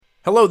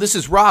Hello, this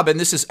is Rob, and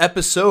this is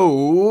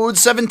episode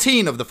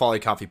 17 of the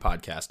Folly Coffee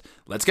Podcast.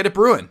 Let's get it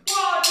brewing.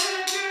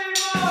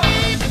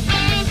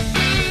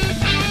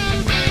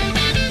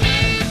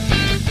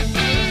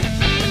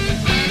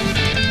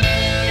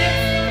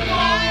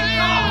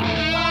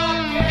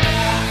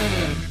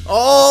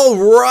 All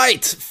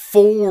right,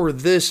 for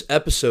this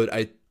episode,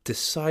 I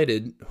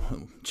decided,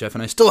 Jeff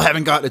and I still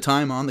haven't got the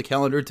time on the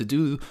calendar to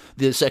do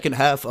the second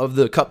half of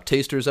the Cup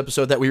Tasters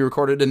episode that we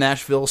recorded in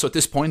Nashville. So at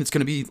this point, it's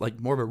going to be like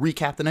more of a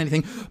recap than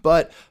anything.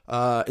 But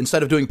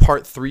instead of doing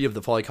part 3 of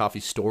the Folly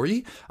Coffee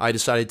story, I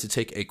decided to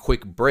take a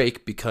quick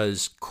break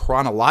because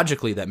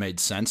chronologically that made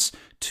sense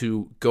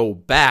to go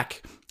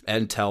back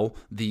and tell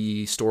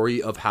the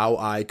story of how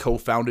I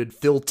co-founded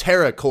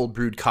Philtera cold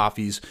brewed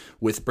coffees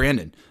with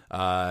Brandon.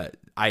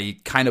 I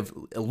kind of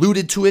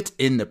alluded to it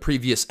in the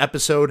previous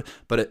episode,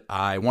 but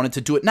I wanted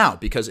to do it now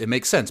because it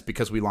makes sense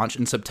because we launched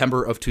in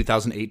September of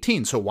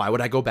 2018. So why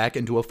would I go back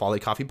and do a Folly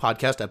Coffee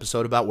podcast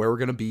episode about where we're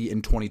going to be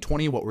in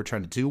 2020, what we're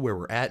trying to do, where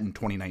we're at in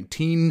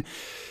 2019,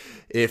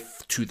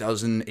 if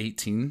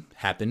 2018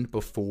 happened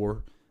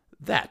before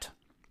that?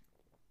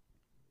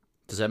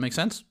 Does that make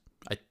sense?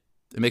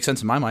 It makes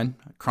sense in my mind,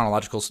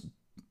 chronological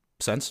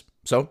sense.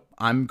 So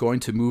I'm going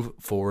to move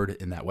forward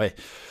in that way.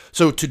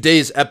 So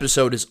today's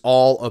episode is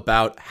all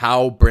about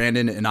how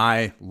Brandon and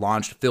I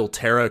launched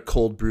Philtera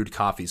cold brewed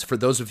coffees. For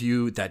those of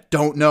you that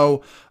don't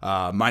know,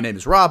 my name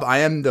is Rob. I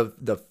am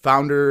the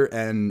founder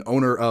and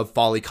owner of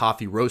Folly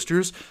Coffee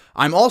Roasters.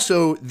 I'm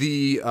also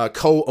the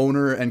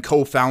co-owner and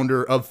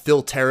co-founder of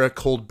Philtera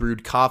cold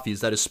brewed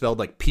coffees. That is spelled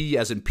like P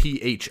as in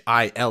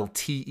Philtera.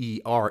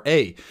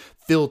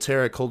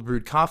 Philtera cold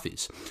brewed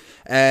coffees.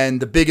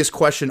 And the biggest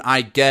question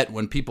I get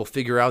when people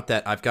figure out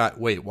that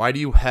why do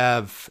you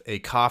have a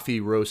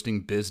coffee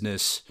roasting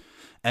business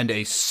and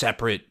a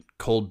separate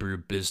cold brew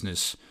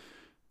business?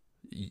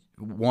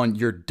 One,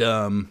 you're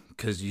dumb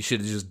because you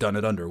should have just done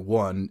it under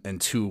one. And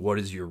two, what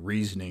is your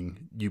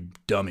reasoning, you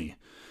dummy?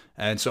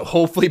 And so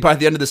hopefully by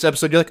the end of this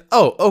episode, you're like,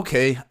 oh,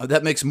 okay,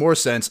 that makes more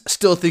sense. I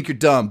still think you're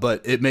dumb,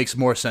 but it makes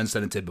more sense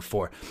than it did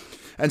before.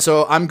 And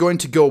so I'm going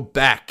to go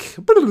back.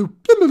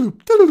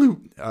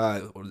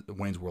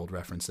 Wayne's World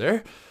reference there.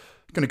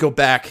 I'm going to go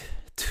back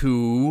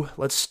to,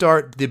 let's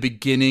start the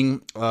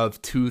beginning of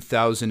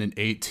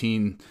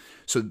 2018.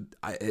 So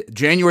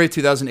January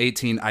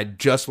 2018, I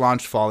just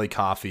launched Folly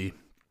Coffee.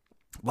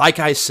 Like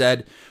I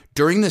said,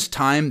 during this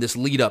time, this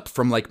lead up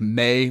from like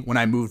May when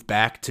I moved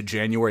back to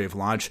January of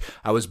launch,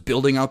 I was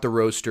building out the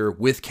roaster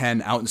with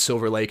Ken out in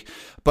Silver Lake.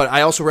 But I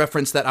also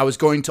referenced that I was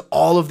going to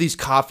all of these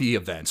coffee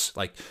events.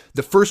 Like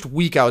the first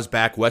week I was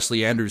back,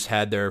 Wesley Andrews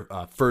had their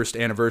first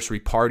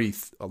anniversary party,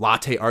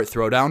 latte art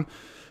throwdown.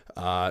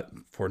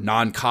 For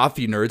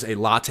non-coffee nerds, a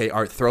latte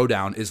art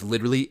throwdown is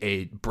literally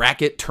a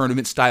bracket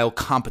tournament style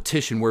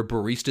competition where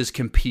baristas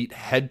compete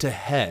head to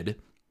head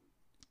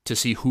to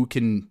see who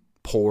can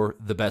pour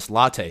the best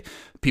latte.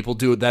 People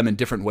do them in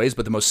different ways,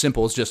 but the most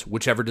simple is just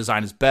whichever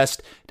design is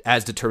best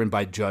as determined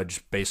by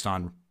judge based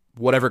on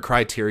whatever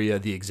criteria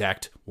the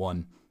exact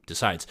one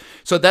decides.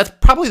 So that's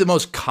probably the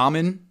most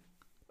common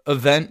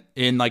event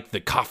in like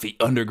the coffee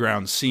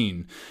underground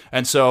scene.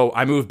 And so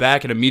I moved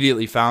back and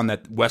immediately found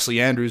that Wesley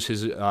Andrews,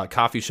 his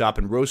coffee shop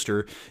and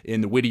roaster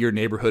in the Whittier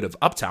neighborhood of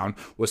Uptown,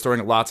 was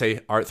throwing a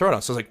latte art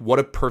throwdown. So I was like, what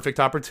a perfect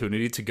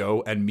opportunity to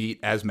go and meet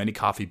as many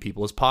coffee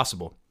people as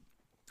possible.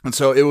 And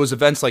so it was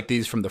events like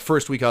these from the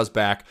first week I was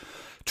back,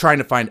 trying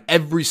to find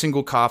every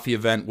single coffee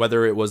event,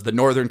 whether it was the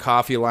Northern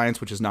Coffee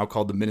Alliance, which is now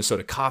called the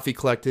Minnesota Coffee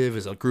Collective,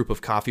 is a group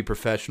of coffee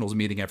professionals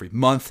meeting every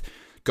month.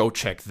 Go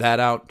check that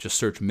out. Just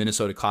search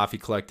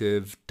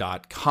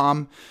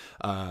minnesotacoffeecollective.com.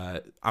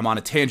 I'm on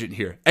a tangent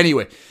here.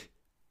 Anyway,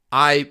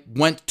 I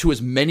went to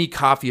as many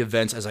coffee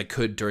events as I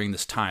could during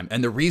this time.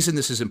 And the reason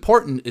this is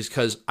important is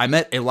because I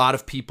met a lot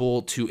of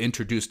people to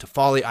introduce to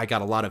Folly. I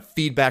got a lot of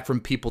feedback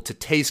from people to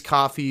taste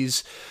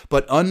coffees.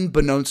 But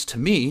unbeknownst to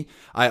me,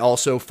 I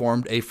also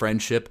formed a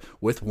friendship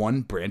with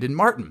one Brandon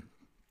Martin.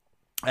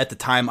 At the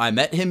time I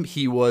met him,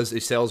 he was a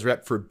sales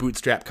rep for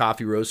Bootstrap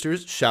Coffee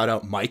Roasters. Shout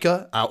out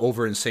Micah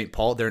over in St.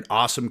 Paul. They're an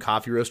awesome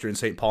coffee roaster in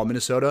St. Paul,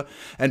 Minnesota.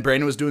 And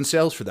Brandon was doing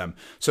sales for them.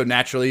 So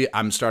naturally,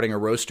 I'm starting a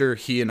roaster.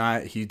 He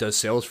does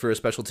sales for a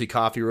specialty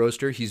coffee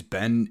roaster. He's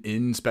been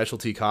in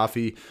specialty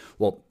coffee,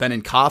 been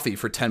in coffee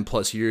for 10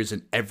 plus years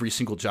in every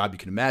single job you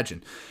can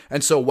imagine.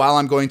 And so while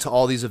I'm going to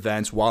all these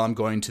events, while I'm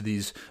going to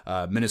these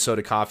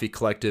Minnesota Coffee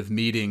Collective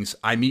meetings,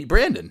 I meet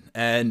Brandon.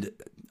 And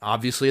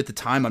obviously, at the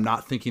time, I'm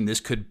not thinking this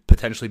could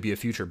potentially be a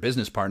future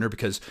business partner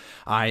because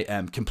I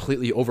am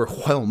completely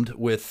overwhelmed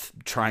with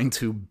trying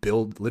to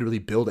literally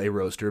build a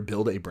roaster,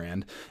 build a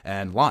brand,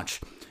 and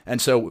launch.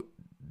 And so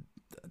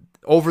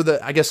over the,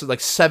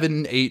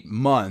 7-8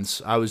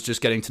 months, I was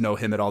just getting to know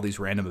him at all these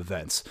random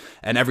events.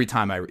 And every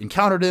time I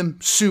encountered him,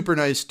 super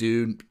nice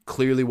dude,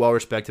 clearly well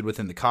respected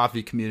within the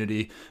coffee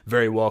community,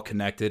 very well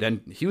connected.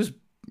 And he was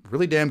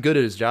really damn good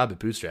at his job at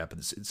Bootstrap.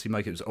 It seemed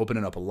like it was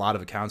opening up a lot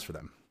of accounts for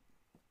them.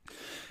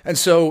 And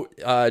so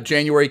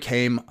January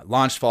came,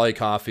 launched Folly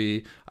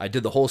Coffee. I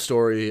did the whole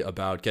story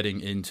about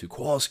getting into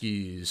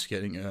Kowalski's,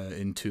 getting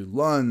into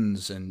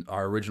Lund's, and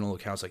our original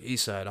accounts like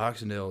Eastside,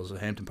 Oxendale's,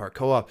 Hampton Park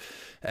Co-op.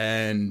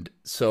 And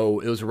so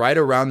it was right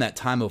around that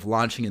time of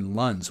launching in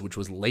Lund's, which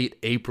was late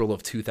April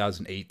of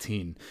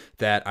 2018,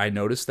 that I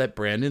noticed that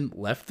Brandon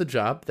left the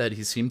job that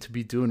he seemed to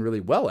be doing really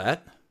well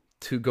at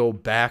to go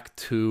back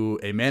to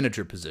a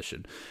manager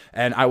position.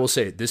 And I will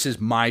say, this is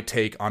my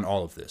take on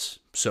all of this.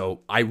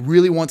 So I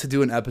really want to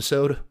do an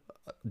episode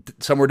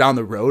somewhere down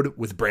the road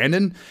with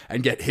Brandon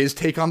and get his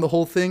take on the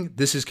whole thing.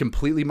 This is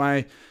completely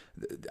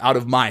out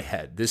of my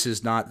head. This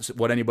is not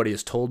what anybody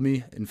has told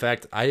me. In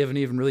fact, I haven't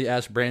even really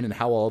asked Brandon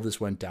how all of this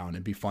went down.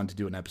 It'd be fun to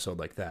do an episode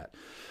like that.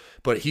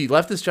 But he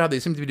left this job that he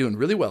seemed to be doing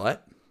really well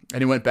at,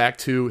 and he went back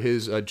to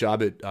his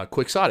job at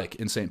Quixotic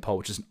in St. Paul,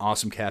 which is an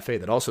awesome cafe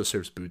that also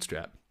serves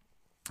Bootstrap.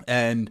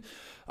 And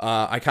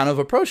I kind of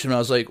approached him. I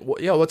was like,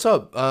 "Yeah, what's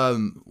up?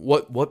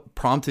 What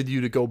prompted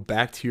you to go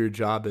back to your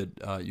job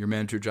at your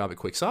manager job at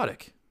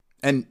Quixotic?"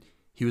 And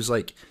he was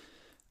like,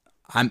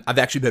 "I've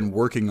actually been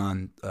working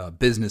on a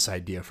business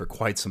idea for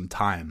quite some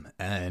time,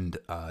 and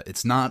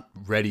it's not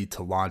ready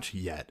to launch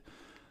yet.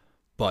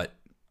 But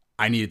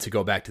I needed to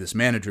go back to this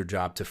manager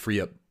job to free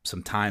up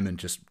some time and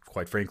just,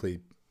 quite frankly,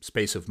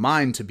 space of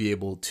mind to be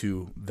able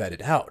to vet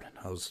it out." And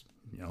I was,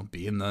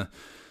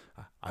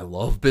 I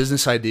love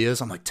business ideas.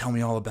 I'm like, "Tell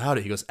me all about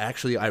it." He goes,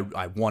 "Actually,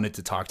 I wanted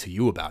to talk to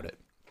you about it."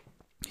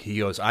 He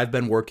goes, "I've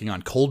been working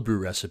on cold brew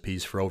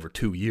recipes for over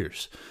 2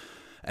 years.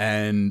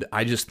 And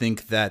I just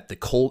think that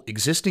the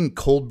existing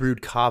cold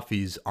brewed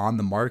coffees on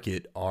the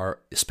market are,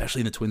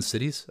 especially in the Twin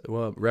Cities,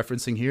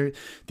 referencing here,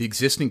 the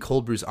existing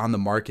cold brews on the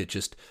market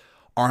just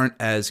aren't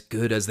as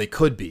good as they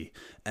could be.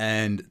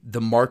 And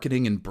the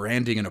marketing and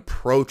branding and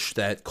approach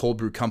that cold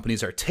brew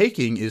companies are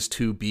taking is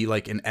to be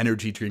like an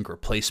energy drink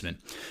replacement."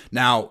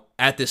 Now,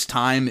 at this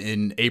time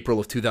in April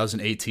of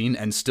 2018,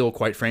 and still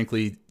quite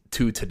frankly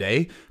to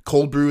today,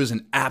 cold brew is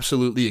an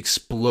absolutely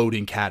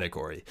exploding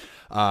category.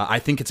 I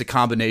think it's a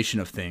combination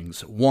of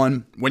things.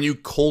 One, when you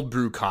cold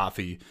brew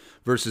coffee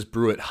versus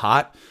brew it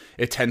hot,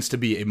 it tends to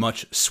be a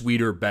much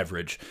sweeter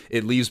beverage.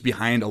 It leaves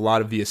behind a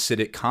lot of the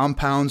acidic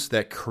compounds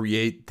that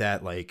create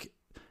that, like,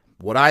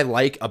 what I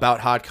like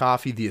about hot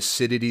coffee, the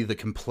acidity, the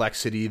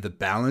complexity, the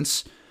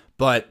balance.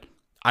 But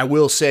I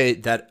will say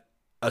that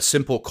a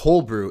simple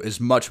cold brew is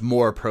much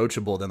more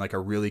approachable than like a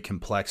really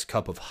complex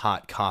cup of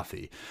hot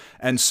coffee.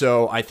 And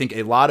so I think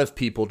a lot of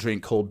people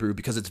drink cold brew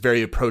because it's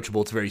very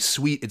approachable, it's very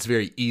sweet, it's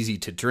very easy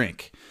to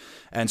drink.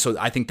 And so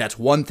I think that's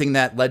one thing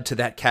that led to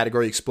that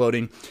category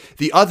exploding.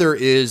 The other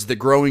is the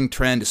growing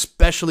trend,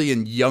 especially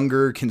in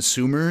younger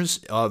consumers,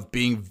 of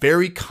being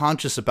very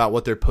conscious about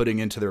what they're putting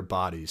into their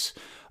bodies.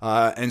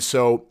 And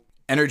so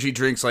energy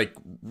drinks like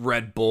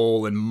Red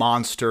Bull and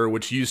Monster,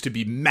 which used to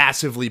be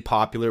massively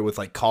popular with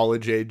like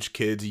college-age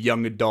kids,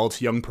 young adults,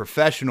 young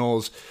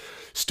professionals,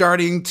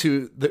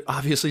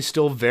 obviously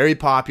still very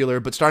popular,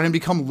 but starting to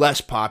become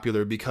less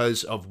popular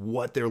because of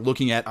what they're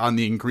looking at on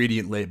the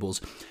ingredient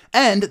labels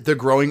and the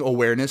growing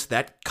awareness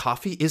that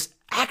coffee is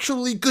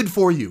actually good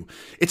for you.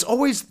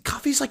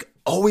 Coffee's like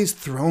always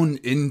thrown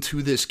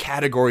into this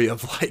category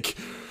of like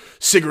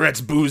cigarettes,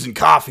 booze, and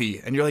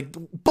coffee. And you're like,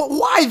 but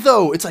why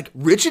though? It's like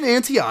rich in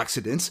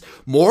antioxidants.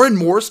 More and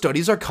more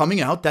studies are coming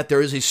out that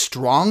there is a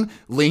strong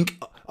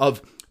link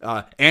of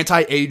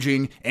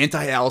anti-aging,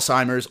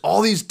 anti-Alzheimer's,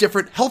 all these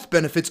different health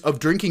benefits of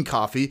drinking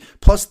coffee,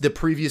 plus the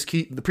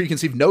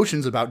preconceived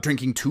notions about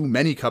drinking too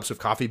many cups of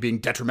coffee being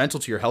detrimental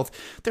to your health.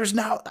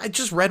 I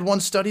just read one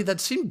study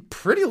that seemed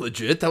pretty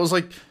legit. That was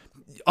like,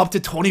 up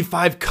to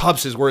 25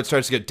 cups is where it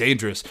starts to get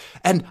dangerous.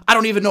 And I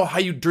don't even know how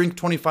you drink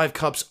 25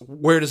 cups.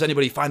 Where does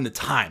anybody find the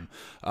time?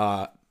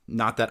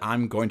 Not that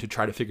I'm going to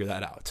try to figure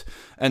that out.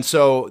 And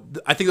so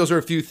I think those are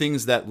a few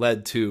things that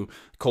led to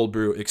cold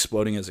brew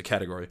exploding as a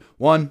category.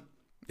 One,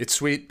 it's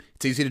sweet.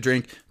 It's easy to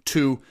drink.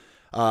 Two,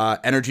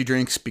 energy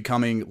drinks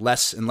becoming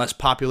less and less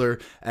popular.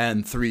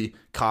 And three,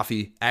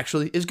 coffee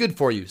actually is good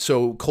for you.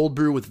 So cold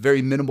brew with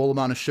very minimal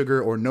amount of sugar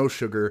or no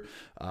sugar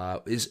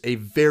is a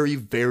very,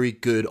 very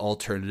good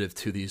alternative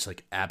to these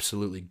like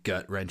absolutely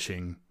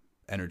gut-wrenching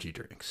energy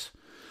drinks.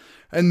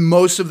 And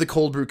most of the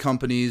cold brew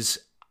companies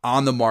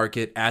on the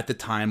market at the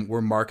time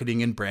were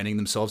marketing and branding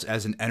themselves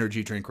as an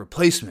energy drink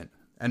replacement.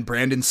 And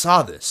Brandon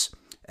saw this.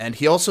 And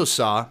he also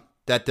saw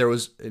that there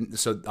was,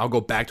 so I'll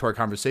go back to our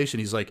conversation.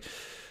 He's like,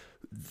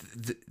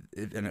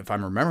 and if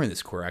I'm remembering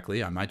this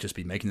correctly, I might just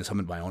be making this up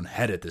in my own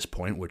head at this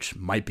point, which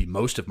might be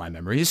most of my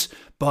memories.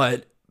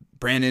 But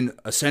Brandon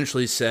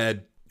essentially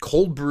said,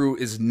 cold brew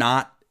is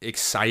not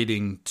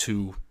exciting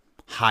to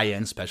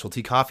high-end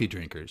specialty coffee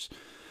drinkers.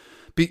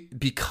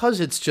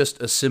 Because it's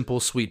just a simple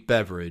sweet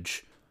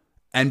beverage,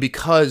 and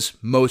because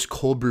most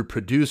cold brew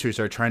producers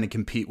are trying to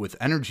compete with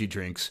energy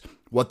drinks,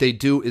 what they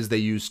do is they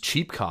use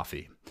cheap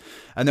coffee.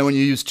 And then when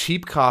you use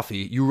cheap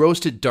coffee, you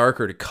roast it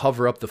darker to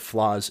cover up the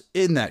flaws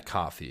in that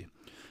coffee.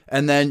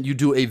 And then you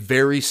do a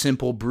very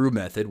simple brew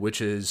method, which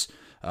is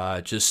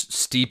Just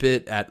steep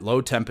it at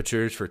low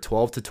temperatures for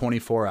 12 to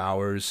 24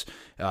 hours,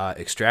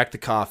 extract the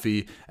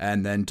coffee,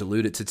 and then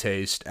dilute it to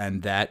taste,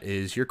 and that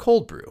is your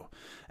cold brew.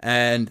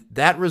 And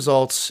that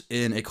results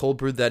in a cold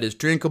brew that is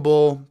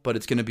drinkable, but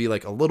it's going to be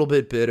like a little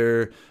bit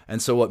bitter.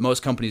 And so what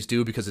most companies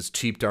do, because it's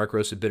cheap, dark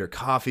roasted bitter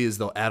coffee, is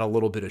they'll add a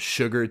little bit of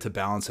sugar to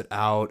balance it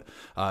out.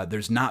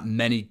 There's not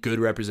many good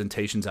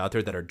representations out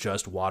there that are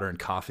just water and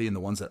coffee, and the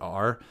ones that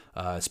are,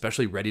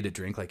 especially ready to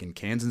drink, like in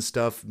cans and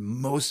stuff,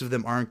 most of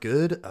them aren't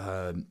good.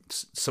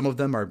 Some of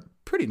them are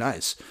pretty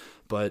nice,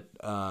 but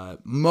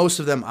most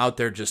of them out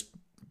there just,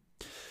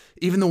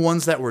 even the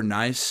ones that were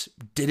nice,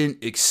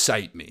 didn't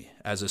excite me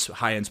as a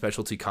high-end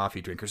specialty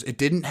coffee drinkers. It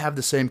didn't have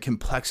the same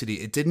complexity.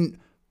 It didn't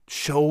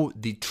show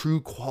the true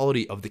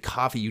quality of the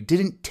coffee. You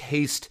didn't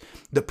taste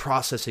the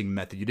processing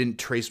method. You didn't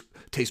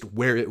taste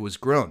where it was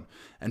grown.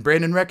 And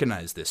Brandon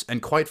recognized this.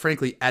 And quite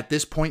frankly, at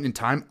this point in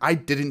time, I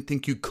didn't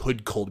think you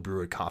could cold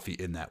brew a coffee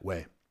in that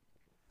way.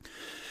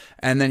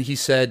 And then he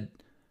said,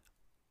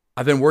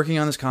 I've been working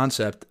on this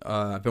concept.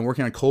 I've been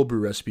working on cold brew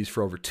recipes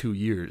for over 2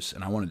 years,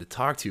 and I wanted to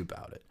talk to you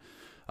about it.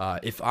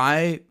 If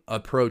I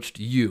approached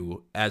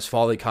you as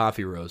Folly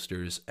Coffee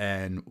Roasters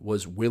and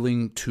was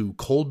willing to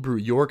cold brew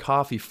your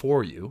coffee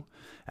for you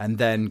and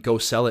then go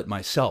sell it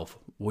myself,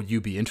 would you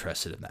be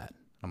interested in that?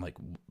 I'm like,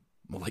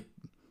 well, like,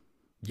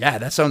 yeah,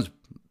 that sounds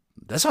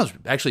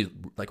actually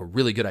like a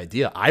really good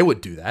idea. I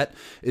would do that.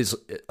 Is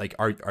like,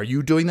 are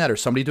you doing that or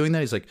somebody doing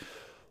that? He's like,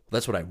 well,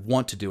 that's what I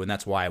want to do, and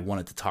that's why I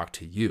wanted to talk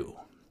to you.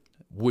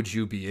 Would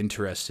you be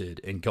interested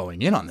in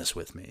going in on this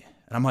with me?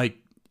 And I'm like,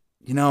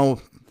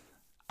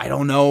 I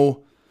don't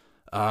know.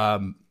 I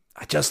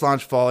just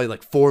launched Folly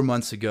like 4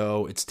 months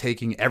ago. It's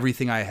taking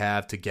everything I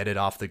have to get it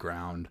off the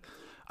ground.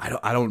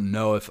 I don't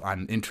know if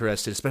I'm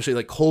interested, especially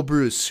like cold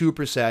brew is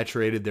super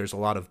saturated. There's a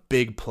lot of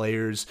big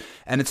players,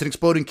 and it's an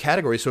exploding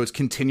category. So it's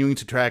continuing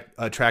to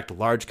attract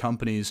large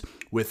companies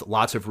with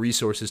lots of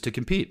resources to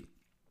compete.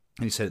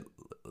 And he said,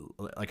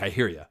 like, I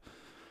hear you.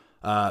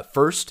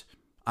 First,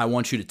 I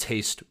want you to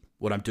taste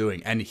what I'm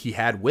doing. And he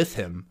had with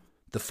him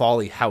the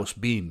Folly House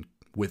Bean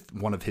with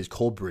one of his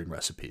cold brewing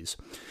recipes.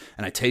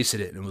 And I tasted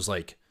it and was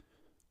like,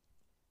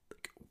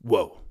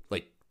 whoa,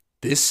 like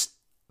this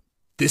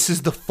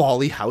is the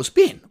Folly House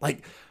Bean.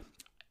 Like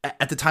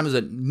at the time I was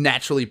a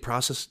naturally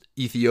processed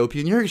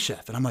Ethiopian Yuri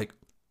chef. And I'm like,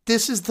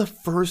 this is the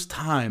first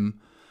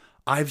time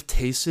I've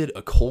tasted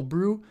a cold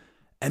brew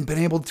and been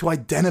able to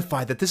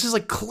identify that this is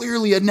like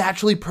clearly a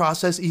naturally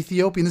processed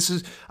Ethiopian.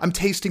 I'm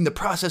tasting the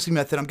processing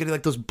method. I'm getting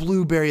like those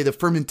blueberry, the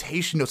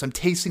fermentation notes. I'm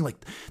tasting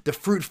like the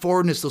fruit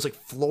forwardness, those like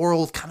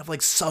floral kind of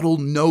like subtle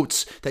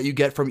notes that you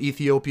get from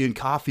Ethiopian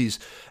coffees.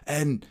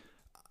 And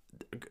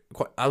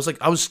I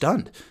was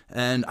stunned.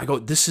 And I go,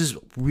 this is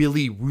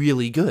really,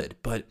 really good.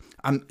 But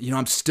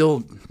I'm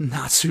still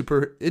not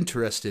super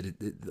interested.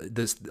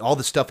 All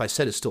the stuff I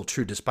said is still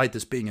true, despite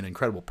this being an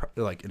incredible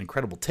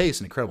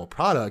taste, an incredible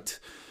product.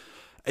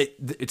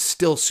 It's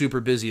still super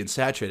busy and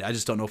saturated. I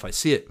just don't know if I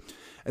see it.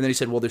 And then he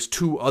said, well, there's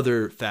two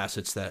other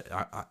facets that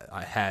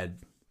I had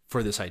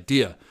for this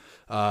idea.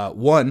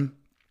 One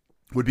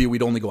would be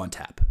we'd only go on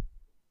tap.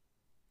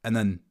 And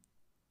then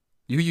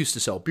you used to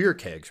sell beer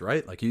kegs,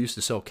 right? Like you used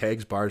to sell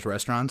kegs, bars,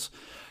 restaurants.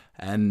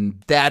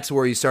 And that's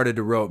where he started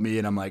to rope me.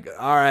 And I'm like,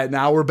 all right,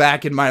 now we're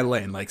back in my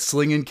lane. Like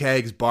slinging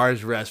kegs,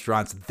 bars,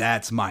 restaurants,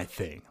 that's my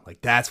thing.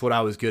 Like that's what I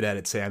was good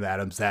at Sam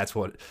Adams. That's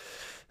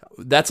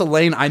a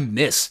lane I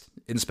missed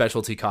in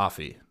specialty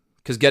coffee,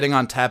 because getting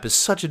on tap is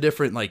such a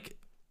different like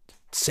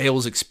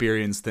sales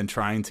experience than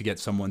trying to get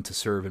someone to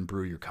serve and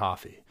brew your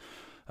coffee.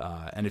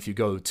 And if you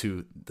go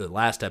to the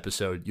last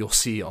episode, you'll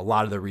see a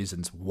lot of the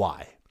reasons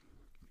why.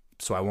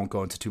 So I won't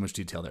go into too much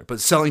detail there. But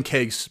selling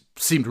kegs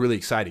seemed really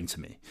exciting to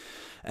me.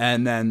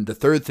 And then the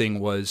third thing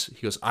was,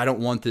 he goes, I don't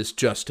want this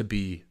just to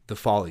be the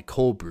Folly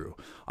cold brew.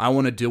 I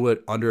want to do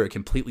it under a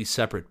completely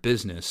separate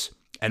business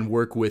and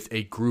work with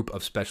a group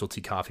of specialty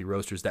coffee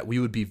roasters that we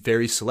would be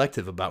very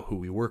selective about who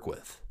we work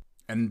with.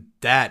 And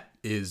that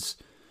is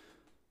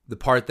the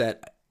part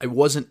that I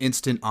wasn't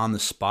instant on the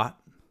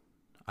spot.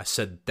 I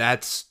said,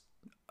 that's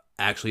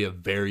actually a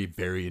very,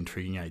 very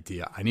intriguing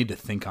idea. I need to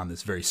think on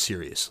this very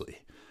seriously.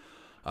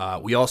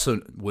 We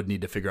also would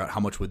need to figure out how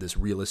much would this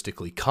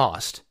realistically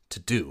cost to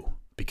do,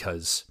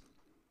 because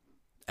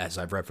as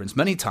I've referenced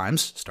many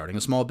times, starting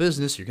a small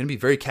business, you're going to be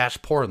very cash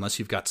poor unless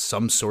you've got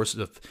some source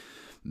of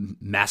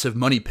massive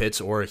money pits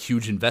or a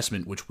huge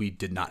investment, which we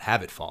did not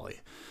have at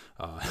Folly,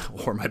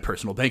 or my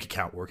personal bank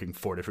account working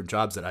 4 different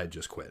jobs that I had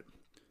just quit.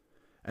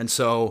 And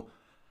so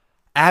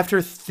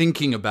after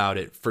thinking about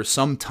it for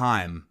some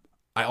time,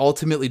 I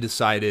ultimately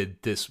decided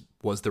this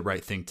was the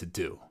right thing to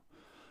do.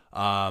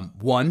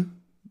 One,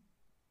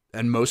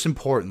 and most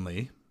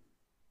importantly,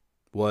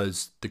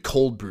 was the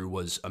cold brew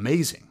was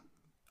amazing.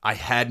 I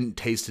hadn't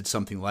tasted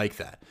something like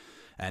that.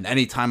 And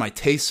anytime I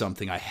taste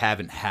something I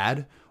haven't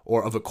had,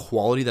 or of a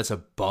quality that's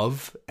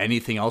above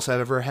anything else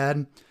I've ever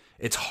had,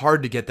 it's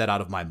hard to get that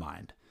out of my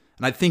mind.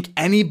 And I think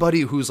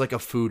anybody who's like a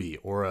foodie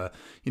or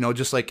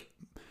just like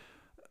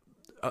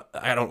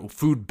I don't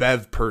food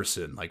bev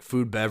person, like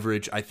food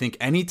beverage. I think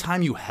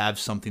anytime you have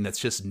something that's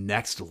just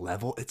next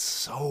level, it's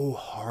so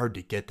hard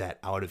to get that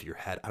out of your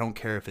head. I don't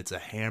care if it's a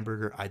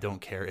hamburger. I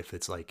don't care if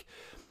it's like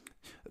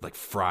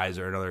fries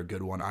or another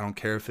good one. I don't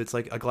care if it's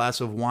like a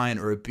glass of wine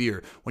or a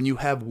beer. When you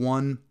have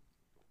one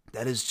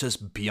that is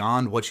just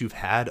beyond what you've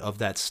had of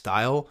that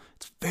style,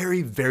 it's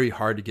very, very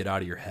hard to get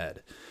out of your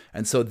head.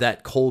 And so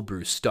that cold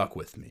brew stuck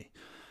with me.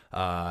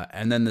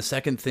 And then the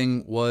second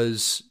thing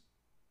was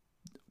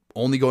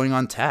only going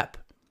on tap.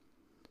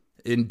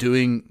 In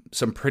doing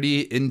some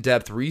pretty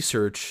in-depth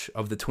research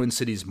of the Twin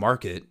Cities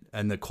market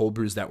and the cold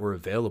brews that were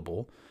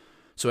available.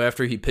 So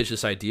after he pitched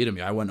this idea to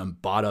me, I went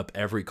and bought up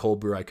every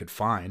cold brew I could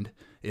find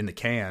in the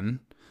can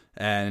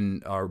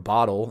or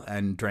bottle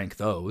and drank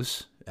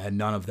those, and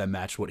none of them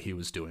matched what he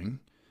was doing.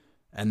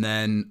 And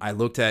then I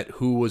looked at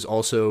who was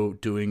also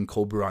doing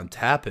cold brew on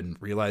tap and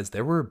realized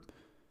there were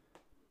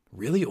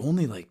really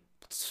only like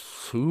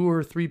 2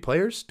 or 3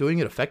 players doing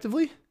it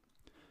effectively.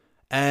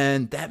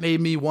 And that made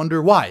me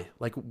wonder why.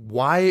 Like,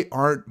 why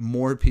aren't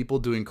more people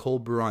doing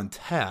cold brew on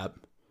tap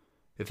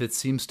if it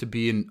seems to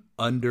be an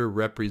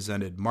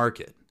underrepresented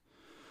market?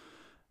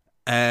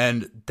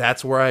 And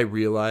that's where I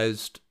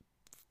realized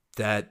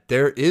that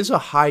there is a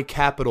high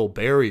capital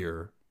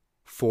barrier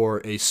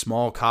for a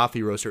small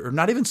coffee roaster, or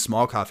not even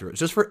small coffee roaster,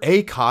 just for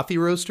a coffee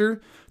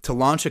roaster to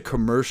launch a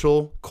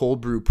commercial cold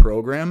brew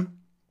program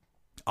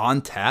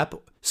on tap,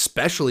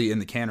 especially in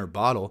the can or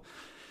bottle.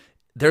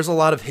 There's a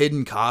lot of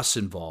hidden costs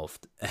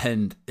involved.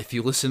 And if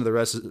you listen to the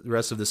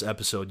rest of this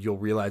episode, you'll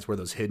realize where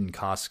those hidden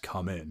costs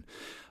come in.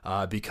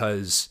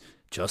 Because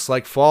just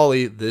like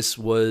Folly, this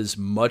was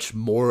much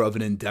more of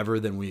an endeavor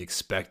than we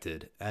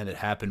expected. And it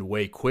happened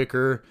way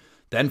quicker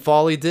than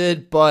Folly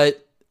did,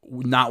 but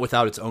not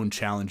without its own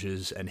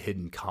challenges and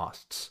hidden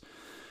costs.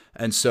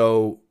 And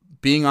so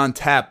being on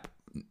tap,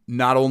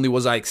 not only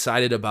was I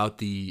excited about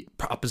the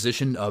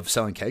proposition of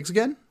selling kegs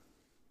again,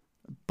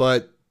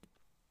 but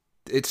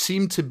it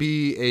seemed to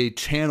be a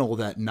channel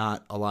that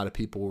not a lot of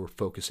people were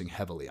focusing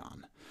heavily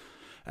on.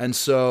 And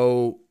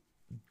so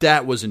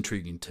that was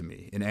intriguing to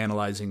me in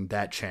analyzing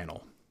that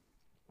channel.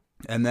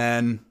 And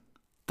then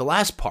the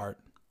last part.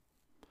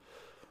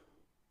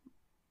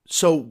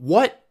 So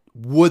what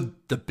would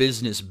the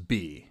business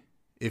be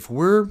if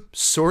we're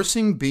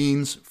sourcing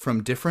beans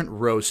from different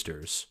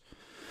roasters,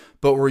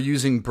 but we're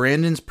using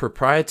Brandon's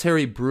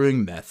proprietary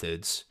brewing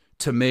methods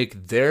to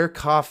make their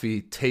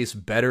coffee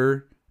taste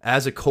better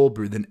as a cold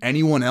brew than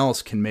anyone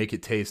else can make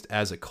it taste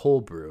as a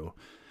cold brew?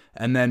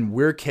 And then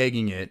we're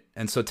kegging it.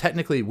 And so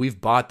technically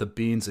we've bought the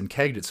beans and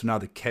kegged it. So now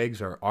the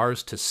kegs are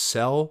ours to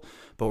sell,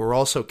 but we're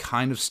also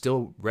kind of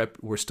still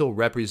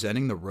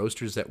representing the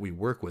roasters that we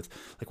work with.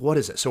 Like, what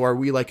is it? So are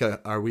we like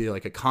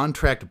a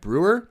contract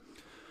brewer?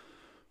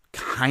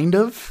 Kind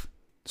of.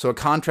 So a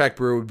contract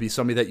brewer would be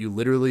somebody that you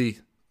literally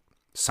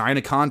sign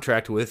a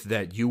contract with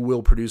that you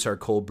will produce our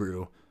cold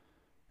brew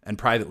and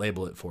private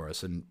label it for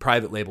us. And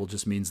private label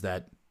just means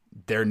that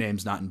their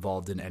name's not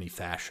involved in any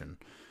fashion,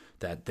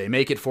 that they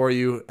make it for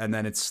you, and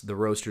then it's the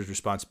roaster's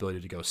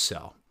responsibility to go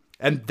sell.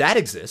 And that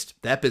exists.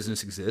 That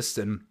business exists,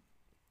 and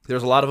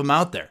there's a lot of them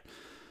out there.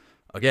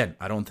 Again,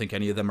 I don't think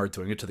any of them are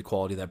doing it to the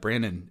quality that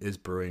Brandon is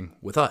brewing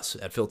with us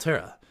at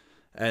Philtera.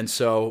 And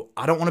so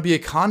I don't want to be a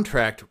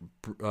contract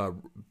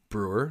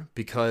brewer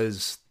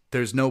because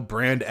there's no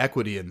brand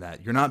equity in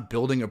that. You're not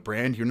building a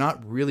brand. You're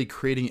not really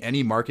creating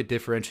any market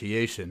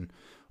differentiation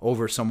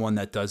over someone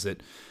that does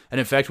it. And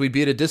in fact, we'd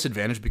be at a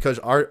disadvantage because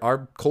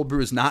our cold brew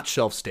is not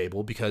shelf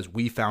stable because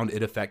we found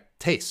it affect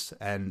taste.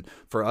 And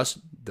for us,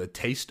 the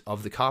taste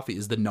of the coffee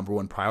is the number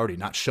one priority,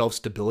 not shelf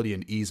stability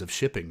and ease of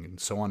shipping and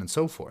so on and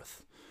so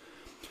forth.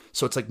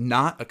 So it's like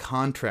not a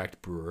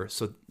contract brewer.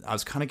 So I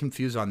was kind of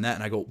confused on that.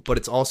 And I go, but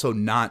it's also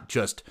not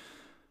just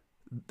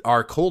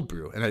our cold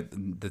brew. And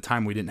at the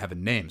time we didn't have a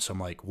name. So I'm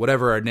like,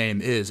 whatever our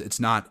name is, it's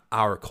not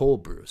our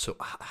cold brew. So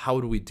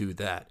how do we do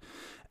that?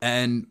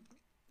 And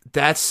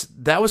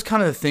that was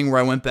kind of the thing where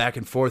I went back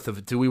and forth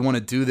of, do we want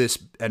to do this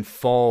and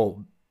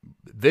fall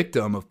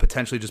victim of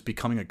potentially just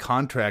becoming a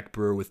contract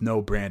brewer with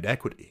no brand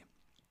equity?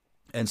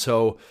 And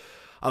so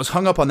I was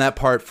hung up on that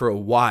part for a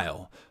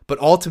while, but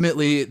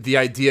ultimately the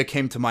idea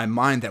came to my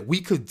mind that we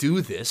could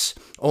do this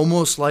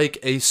almost like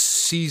a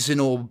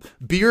seasonal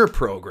beer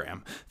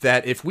program,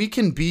 that if we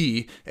can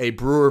be a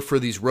brewer for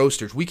these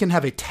roasters, we can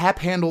have a tap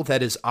handle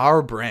that is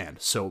our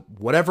brand. So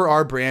whatever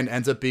our brand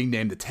ends up being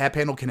named, the tap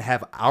handle can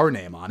have our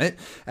name on it.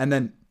 And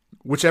then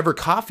whichever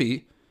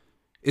coffee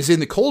is in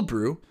the cold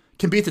brew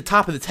can be at the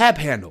top of the tap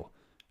handle.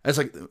 I was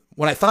like,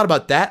 when I thought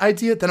about that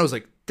idea, then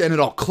it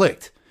all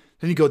clicked.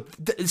 Then you go,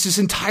 it's this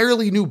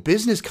entirely new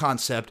business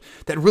concept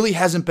that really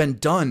hasn't been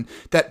done,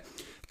 that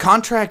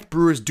contract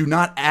brewers do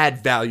not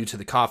add value to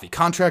the coffee.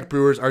 Contract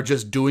brewers are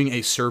just doing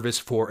a service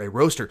for a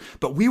roaster.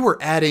 But we were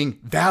adding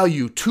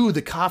value to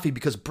the coffee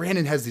because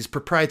Brandon has these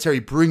proprietary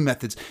brewing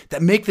methods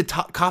that make the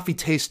coffee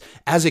taste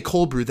as a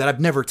cold brew that I've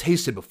never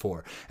tasted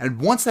before.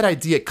 And once that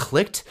idea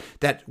clicked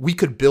that we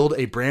could build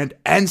a brand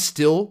and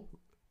still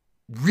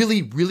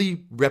really,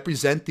 really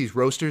represent these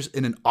roasters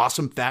in an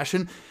awesome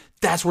fashion,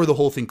 That's where the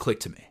whole thing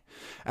clicked to me.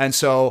 And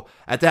so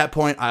at that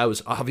point, I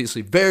was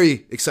obviously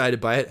very excited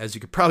by it, as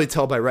you could probably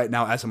tell by right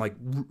now as I'm like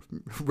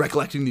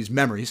recollecting these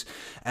memories.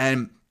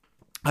 And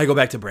I go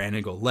back to Brandon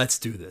and go, let's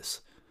do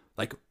this.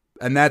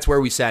 And that's where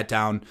we sat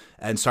down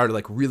and started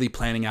like really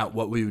planning out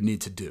what we would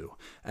need to do.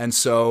 And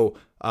so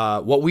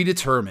what we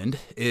determined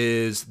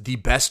is the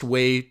best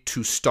way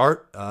to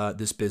start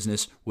this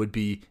business would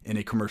be in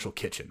a commercial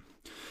kitchen.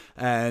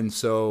 And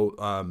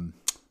so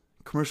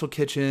commercial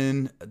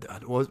kitchen,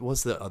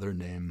 what's the other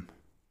name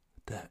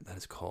that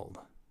is called?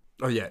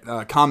 Oh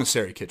yeah,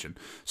 commissary kitchen.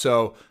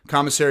 So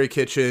commissary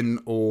kitchen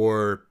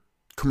or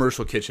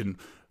commercial kitchen,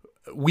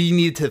 we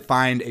need to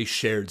find a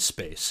shared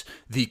space.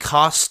 The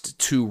cost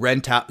to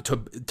rent out,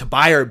 to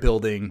buy our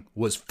building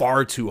was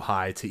far too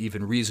high to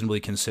even reasonably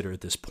consider at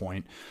this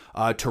point.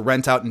 To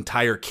rent out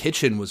entire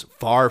kitchen was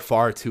far,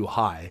 far too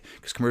high,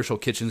 because commercial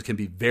kitchens can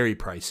be very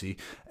pricey,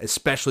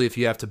 especially if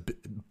you have to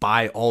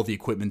buy all the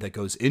equipment that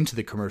goes into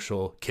the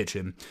commercial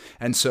kitchen,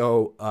 and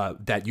so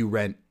that you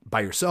rent by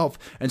yourself.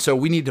 And so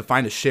we need to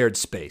find a shared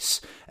space.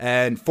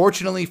 And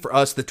fortunately for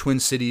us, the Twin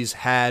Cities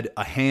had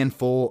a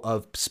handful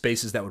of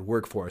spaces that would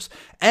work for us.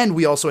 And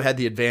we also had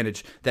the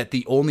advantage that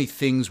the only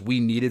things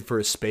we needed for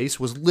a space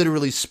was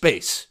literally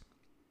space.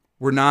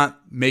 We're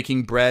not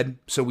making bread,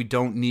 so we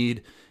don't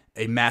need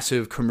a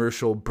massive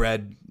commercial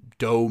bread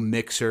dough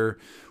mixer.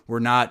 We're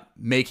not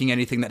making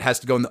anything that has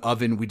to go in the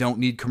oven. We don't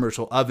need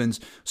commercial ovens.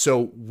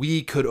 So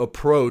we could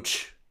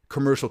approach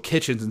commercial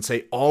kitchens and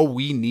say all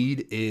we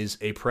need is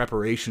a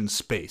preparation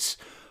space,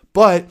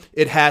 but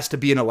it has to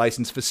be in a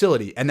licensed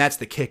facility, and that's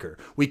the kicker.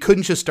 We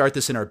couldn't just start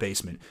this in our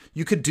basement.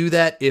 You could do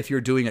that if you're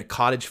doing a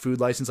cottage food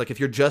license, like if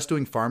you're just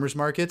doing farmers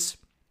markets,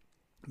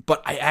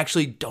 but I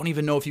actually don't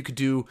even know if you could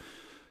do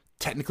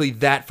technically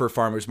that for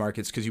farmers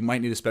markets, because you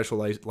might need a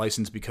special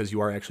license because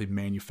you are actually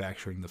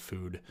manufacturing the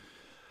food.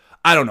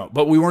 I don't know,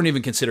 but we weren't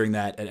even considering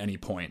that at any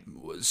point.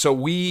 So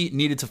we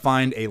needed to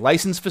find a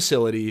licensed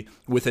facility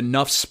with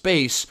enough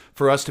space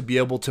for us to be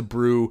able to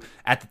brew,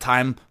 at the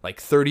time,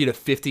 like 30 to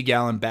 50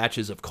 gallon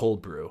batches of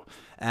cold brew.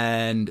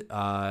 And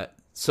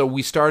so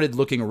we started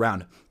looking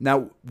around.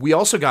 Now, we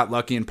also got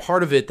lucky, and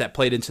part of it that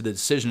played into the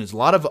decision is a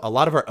lot of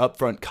our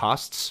upfront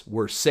costs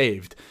were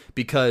saved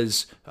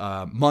because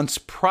months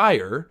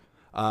prior,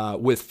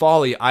 with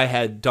Folly, I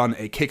had done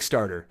a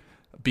Kickstarter,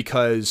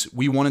 because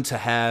we wanted to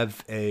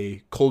have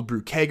a cold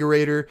brew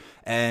kegerator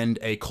and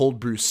a cold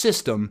brew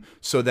system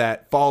so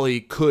that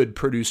Folly could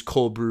produce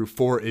cold brew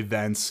for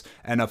events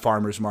and a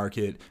farmer's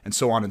market and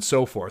so on and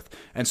so forth.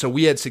 And so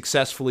we had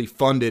successfully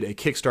funded a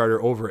Kickstarter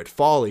over at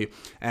Folly.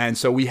 And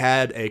so we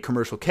had a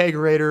commercial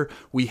kegerator,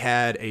 we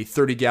had a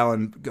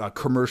 30-gallon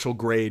commercial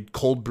grade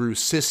cold brew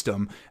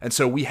system. And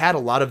so we had a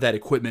lot of that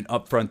equipment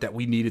up front that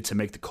we needed to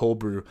make the cold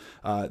brew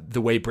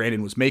the way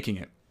Brandon was making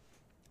it.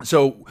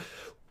 So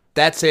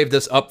that saved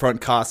us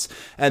upfront costs.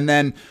 And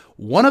then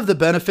one of the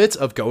benefits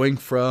of going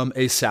from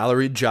a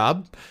salaried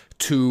job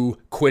to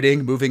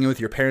quitting, moving in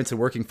with your parents, and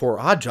working 4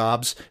 odd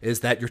jobs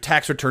is that your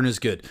tax return is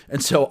good.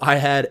 And so I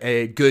had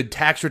a good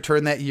tax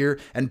return that year,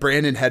 and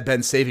Brandon had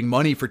been saving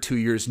money for 2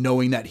 years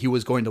knowing that he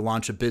was going to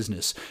launch a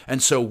business.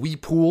 And so we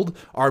pooled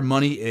our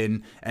money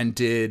in and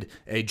did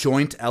a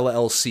joint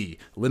LLC,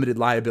 limited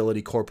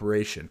liability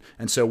corporation.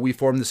 And so we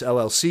formed this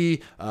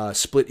LLC,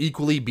 split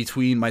equally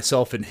between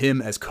myself and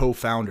him as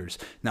co-founders.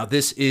 Now,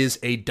 this is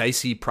a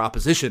dicey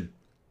proposition,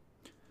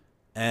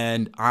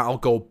 and I'll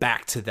go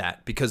back to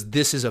that because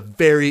this is a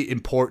very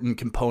important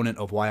component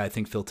of why I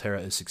think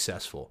Philtera is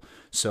successful.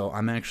 So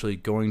I'm actually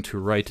going to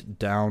write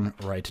down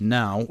right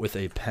now with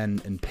a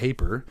pen and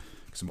paper,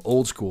 because I'm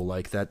old school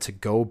like that, to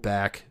go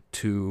back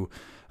to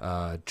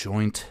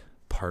joint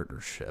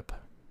partnership.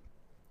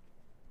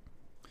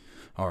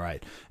 All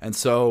right. And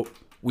so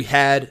we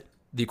had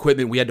the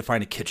equipment. We had to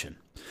find a kitchen.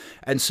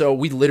 And so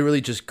we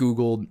literally just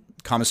Googled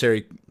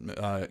commissary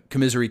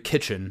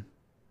kitchen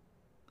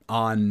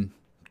on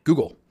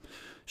Google.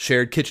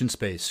 Shared kitchen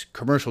space,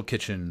 commercial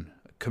kitchen,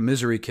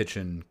 commissary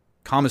kitchen,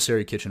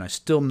 commissary kitchen. I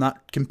still am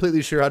not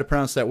completely sure how to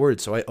pronounce that word,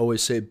 so I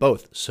always say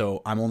both.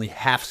 So I'm only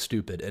half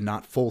stupid and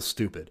not full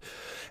stupid.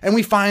 And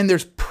we find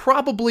there's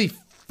probably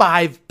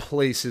 5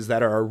 places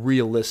that are a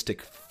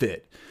realistic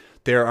fit.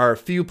 There are a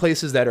few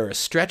places that are a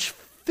stretch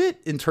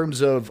fit in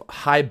terms of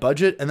high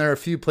budget, and there are a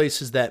few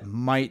places that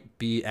might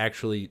be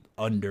actually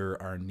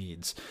under our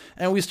needs.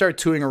 And we start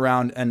touring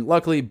around, and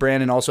luckily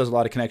Brandon also has a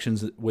lot of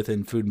connections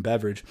within food and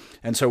beverage,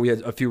 and so we had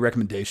a few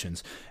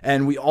recommendations.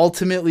 And we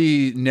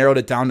ultimately narrowed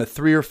it down to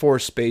 3 or 4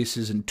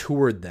 spaces and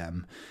toured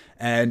them,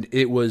 and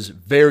it was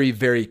very,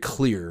 very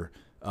clear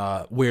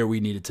where we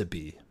needed to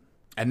be.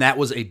 And that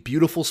was a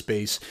beautiful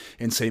space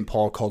in St.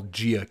 Paul called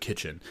Gia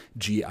Kitchen,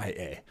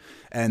 G-I-A.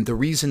 And the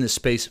reason this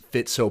space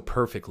fit so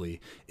perfectly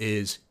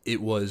is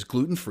it was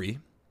gluten-free.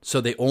 So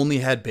they only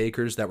had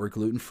bakers that were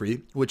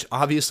gluten-free, which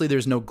obviously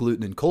there's no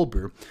gluten in cold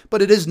brew,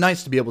 but it is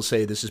nice to be able to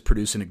say this is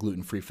produced in a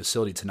gluten-free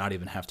facility to not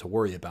even have to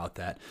worry about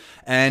that.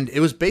 And it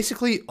was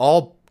basically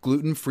all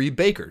gluten-free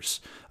bakers.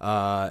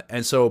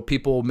 And so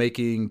people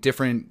making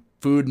different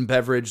food and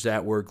beverage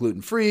that were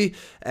gluten-free,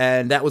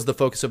 and that was the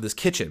focus of this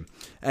kitchen.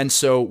 And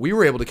so we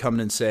were able to come in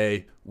and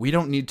say, we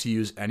don't need to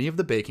use any of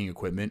the baking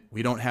equipment.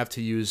 We don't have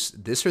to use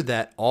this or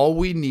that. All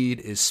we need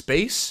is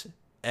space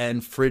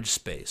and fridge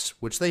space,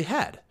 which they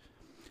had.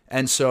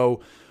 And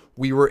so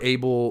we were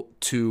able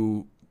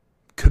to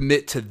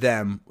commit to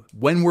them.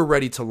 When we're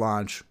ready to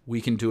launch,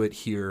 we can do it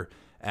here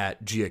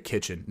at Gia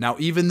Kitchen. Now,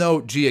 even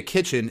though Gia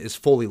Kitchen is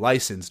fully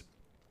licensed,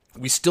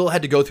 we still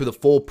had to go through the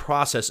full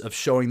process of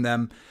showing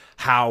them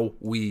how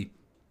we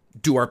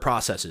do our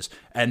processes.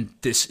 And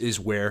this is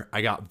where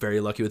I got very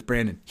lucky with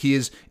Brandon. He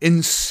is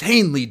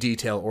insanely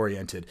detail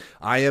oriented.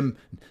 I am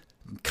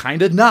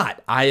kind of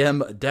not. I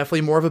am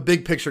definitely more of a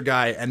big picture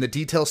guy, and the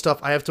detail stuff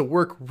I have to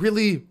work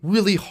really,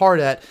 really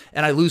hard at,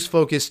 and I lose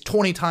focus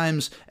 20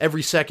 times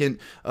every second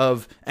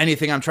of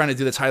anything I'm trying to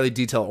do that's highly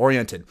detail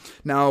oriented.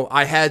 Now,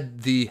 I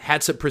had the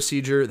HACCP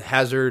procedure, the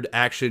hazard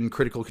action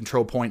critical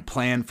control point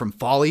plan from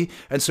Folly,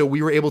 and so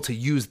we were able to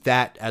use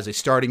that as a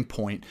starting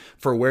point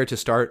for where to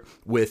start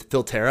with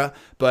Philtera,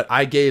 but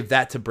I gave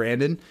that to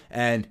Brandon,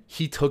 and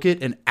he took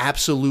it and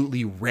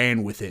absolutely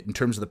ran with it in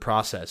terms of the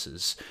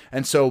processes.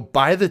 And so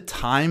by the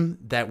time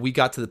that we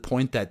got to the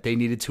point that they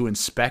needed to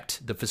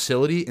inspect the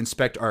facility,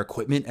 inspect our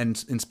equipment,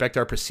 and inspect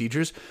our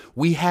procedures,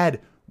 we had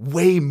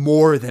way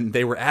more than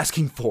they were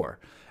asking for.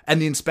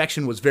 And the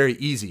inspection was very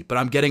easy, but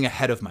I'm getting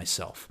ahead of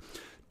myself.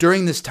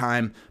 During this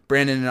time,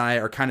 Brandon and I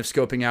are kind of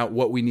scoping out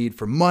what we need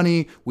for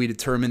money. We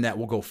determined that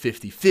we'll go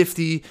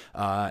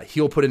 50-50.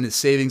 He'll put in his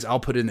savings. I'll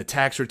put in the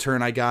tax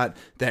return I got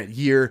that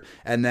year.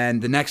 And then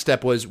the next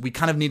step was we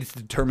kind of needed to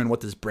determine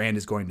what this brand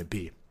is going to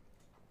be.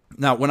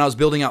 Now, when I was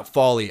building out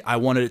Folly, I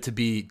wanted it to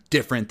be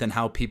different than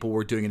how people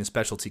were doing it in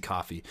specialty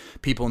coffee.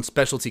 People in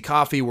specialty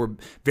coffee were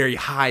very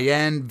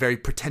high-end, very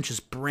pretentious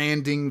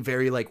branding,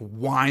 very like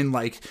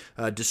wine-like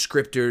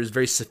descriptors,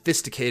 very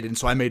sophisticated. And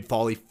so I made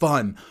Folly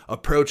fun,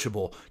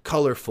 approachable,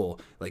 colorful,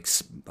 like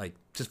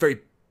just very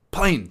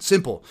plain,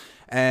 simple.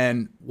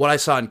 And what I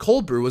saw in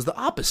cold brew was the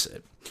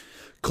opposite.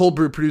 Cold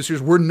brew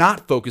producers were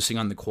not focusing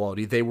on the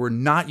quality. They were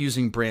not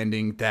using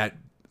branding that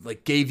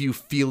like gave you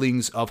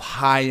feelings of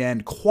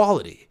high-end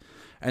quality.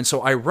 And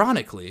so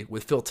ironically,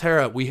 with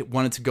Philtera, we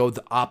wanted to go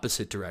the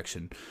opposite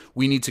direction.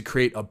 We need to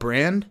create a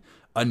brand,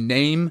 a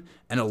name,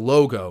 and a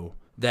logo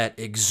that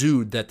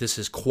exude that this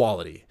is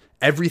quality.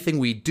 Everything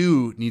we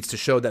do needs to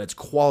show that it's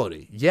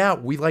quality. Yeah,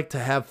 we like to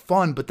have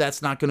fun, but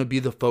that's not going to be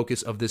the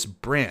focus of this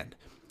brand.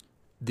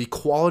 The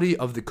quality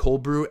of the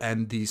cold brew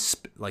and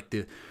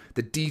the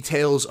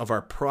details of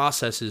our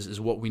processes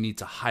is what we need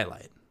to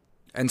highlight.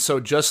 And so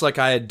just like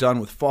I had done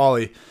with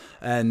Folly,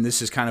 and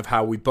this is kind of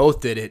how we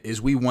both did it,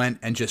 is we went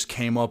and just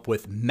came up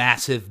with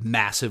massive,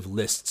 massive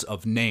lists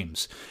of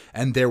names.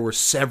 And there were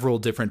several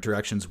different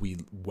directions we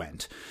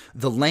went.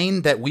 The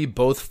lane that we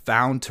both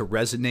found to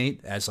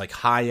resonate as like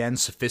high-end,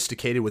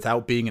 sophisticated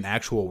without being an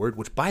actual word,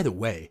 which by the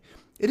way,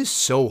 it is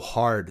so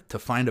hard to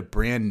find a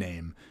brand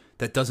name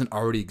that doesn't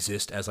already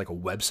exist as like a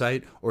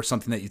website or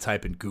something that you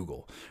type in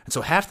Google. And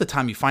so half the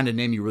time you find a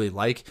name you really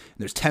like, and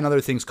there's 10 other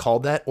things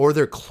called that, or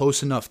they're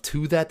close enough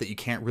to that you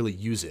can't really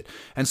use it.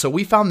 And so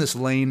we found this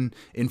lane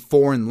in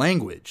foreign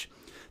language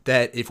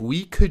that if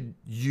we could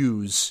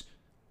use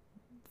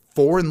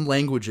foreign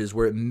languages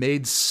where it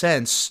made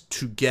sense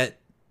to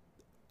get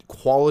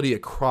quality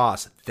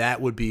across,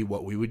 that would be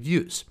what we would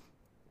use.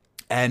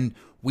 And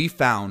we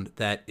found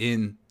that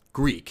in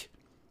Greek,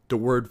 the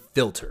word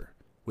filter,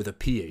 with a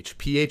PH,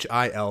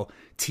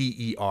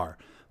 Philter,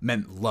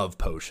 meant love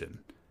potion.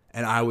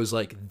 And I was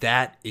like,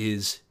 that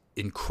is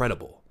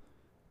incredible.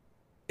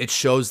 It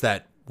shows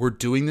that we're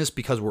doing this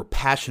because we're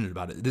passionate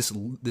about it.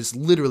 This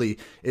literally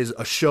is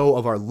a show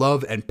of our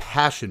love and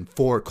passion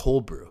for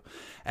cold brew.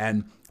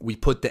 And we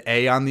put the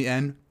A on the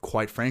end.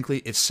 Quite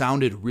frankly, it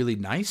sounded really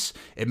nice.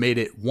 It made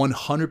it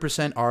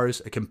 100%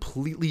 ours, a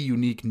completely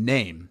unique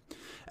name.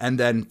 And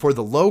then for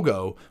the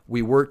logo,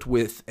 we worked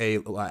with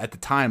at the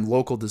time,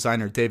 local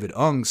designer David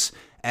Ungs,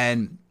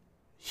 and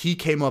he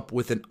came up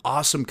with an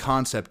awesome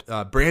concept.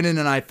 Brandon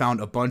and I found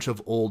a bunch of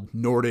old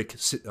Nordic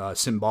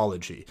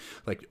symbology,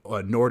 like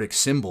Nordic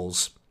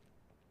symbols,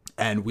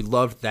 and we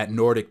loved that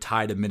Nordic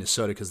tie to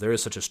Minnesota because there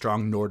is such a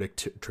strong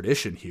Nordic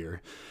tradition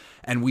here.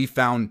 And we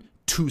found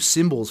two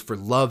symbols for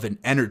love and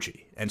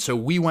energy. And so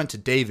we went to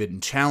David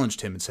and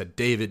challenged him and said,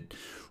 David,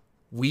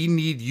 we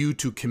need you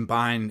to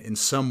combine in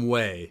some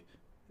way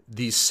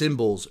these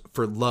symbols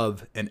for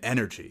love and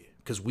energy,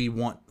 because we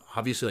want,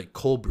 obviously, like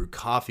cold brew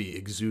coffee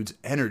exudes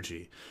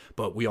energy,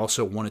 but we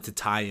also want it to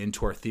tie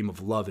into our theme of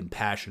love and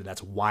passion.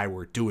 That's why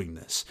we're doing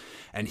this.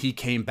 And he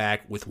came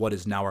back with what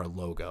is now our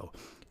logo.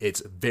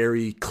 It's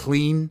very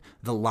clean.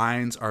 The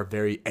lines are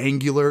very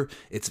angular.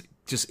 It's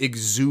just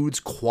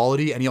exudes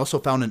quality. And he also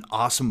found an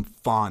awesome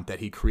font that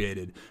he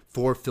created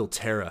for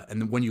Philtera.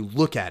 And when you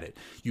look at it,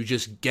 you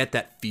just get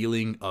that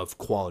feeling of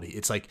quality.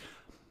 It's like,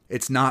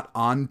 it's not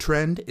on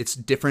trend. It's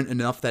different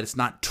enough that it's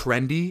not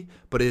trendy,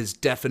 but it is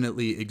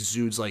definitely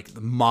exudes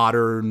like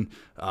modern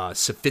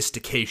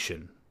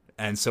sophistication.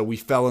 And so we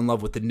fell in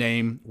love with the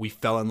name, we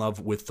fell in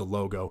love with the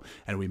logo,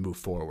 and we moved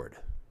forward.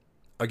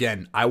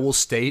 again, I will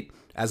state,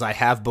 as I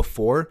have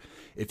before,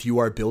 if you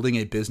are building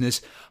a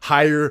business,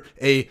 hire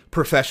a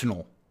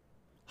professional.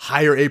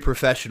 Hire a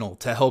professional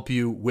to help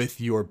you with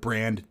your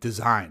brand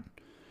design.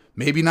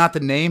 Maybe not the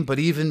name, but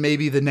even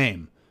maybe the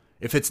name.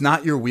 If it's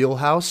not your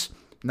wheelhouse,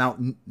 now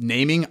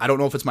naming, I don't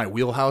know if it's my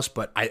wheelhouse,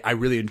 but I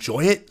really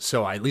enjoy it.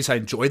 So at least I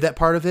enjoyed that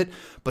part of it.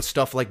 But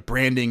stuff like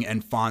branding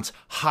and fonts,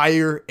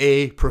 hire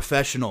a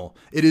professional.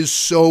 It is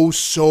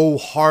so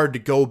hard to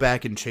go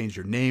back and change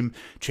your name,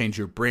 change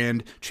your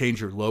brand,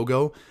 change your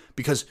logo.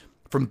 Because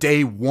from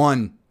day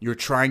one, you're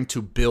trying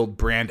to build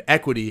brand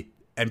equity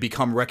and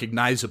become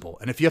recognizable.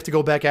 And if you have to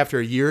go back after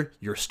a year,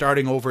 you're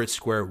starting over at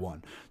square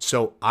one.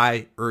 So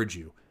I urge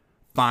you,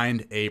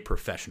 find a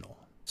professional.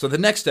 So the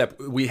next step,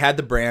 we had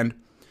the brand.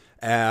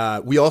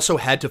 We also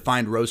had to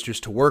find roasters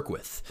to work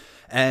with.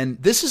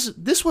 And this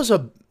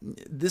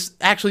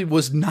actually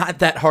was not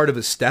that hard of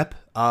a step.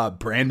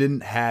 Brandon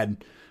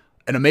had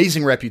an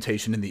amazing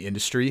reputation in the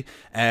industry.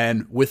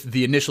 And with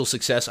the initial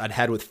success I'd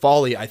had with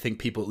Folly, I think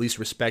people at least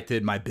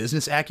respected my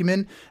business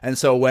acumen. And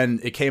so when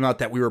it came out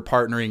that we were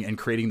partnering and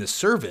creating this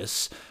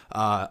service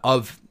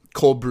of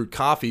cold brewed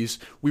coffees,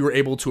 we were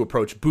able to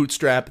approach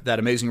Bootstrap, that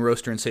amazing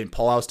roaster in St.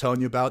 Paul I was telling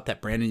you about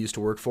that Brandon used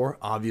to work for.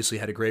 Obviously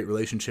had a great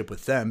relationship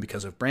with them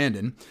because of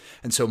Brandon.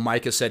 And so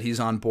Micah said he's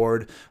on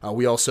board.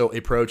 We also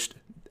approached,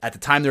 at the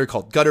time they were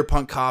called Gutter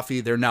Punk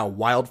Coffee. They're now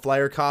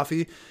Wildflower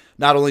Coffee.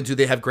 Not only do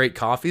they have great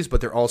coffees,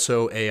 but they're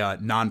also a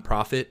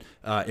nonprofit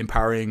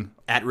empowering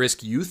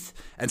at-risk youth.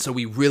 And so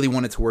we really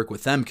wanted to work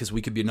with them because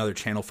we could be another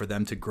channel for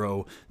them to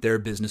grow their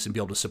business and be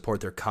able to support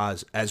their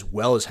cause as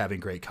well as having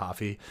great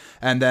coffee.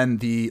 And then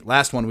the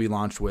last one we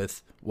launched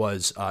with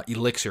was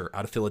Elixir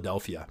out of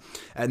Philadelphia.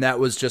 And that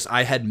was just,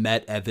 I had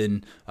met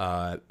Evan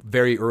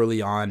very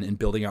early on in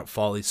building out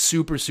Folly.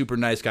 Super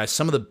nice guy.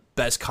 Some of the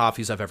best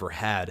coffees I've ever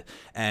had.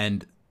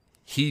 And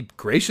he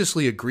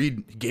graciously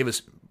agreed. He gave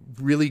us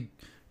really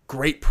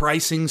great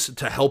pricings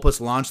to help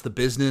us launch the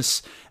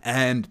business,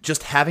 and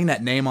just having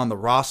that name on the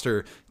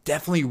roster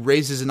definitely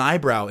raises an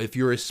eyebrow if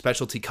you're a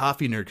specialty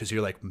coffee nerd, because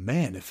you're like,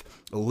 man, if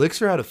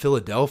Elixir out of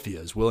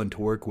Philadelphia is willing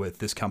to work with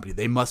this company,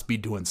 they must be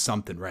doing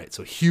something right.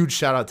 So huge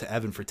shout out to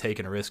Evan for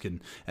taking a risk,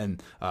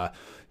 and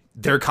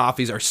their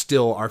coffees are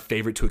still our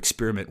favorite to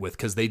experiment with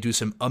because they do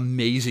some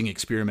amazing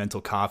experimental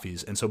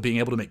coffees. And so being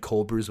able to make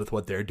cold brews with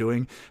what they're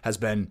doing has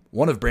been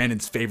one of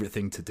Brandon's favorite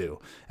thing to do.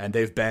 And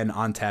they've been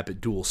on tap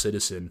at Dual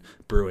Citizen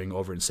Brewing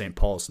over in St.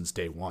 Paul since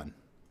day one.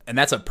 And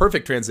that's a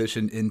perfect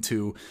transition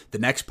into the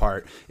next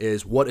part,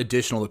 is what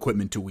additional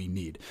equipment do we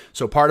need?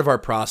 So part of our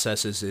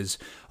processes is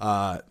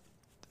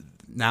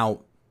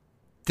now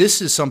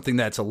this is something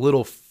that's a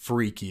little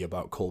freaky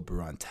about cold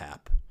brew on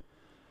tap.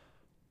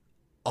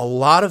 A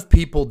lot of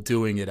people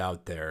doing it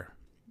out there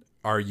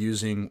are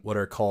using what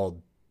are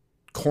called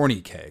corny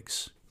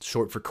kegs,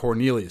 short for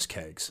Cornelius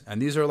kegs. And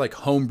these are like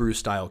homebrew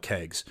style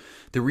kegs.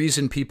 The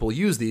reason people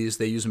use these,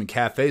 they use them in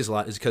cafes a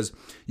lot, is because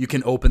you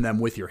can open them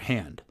with your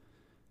hand.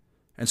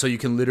 And so you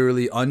can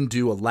literally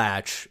undo a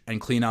latch and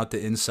clean out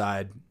the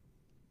inside,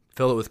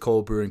 fill it with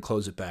cold brew, and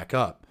close it back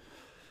up.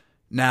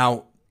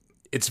 Now,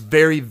 it's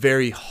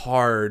very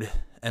hard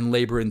and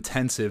labor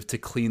intensive to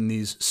clean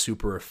these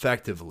super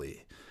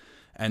effectively.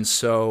 And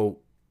so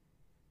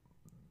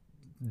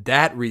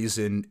that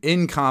reason,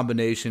 in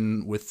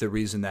combination with the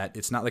reason that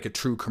it's not like a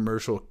true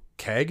commercial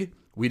keg,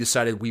 we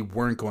decided we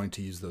weren't going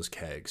to use those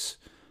kegs.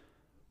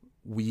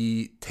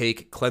 We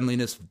take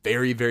cleanliness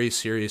very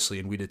seriously,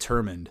 and we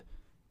determined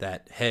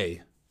that,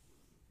 hey,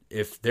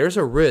 if there's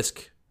a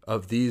risk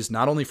of these,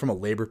 not only from a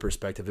labor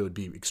perspective, it would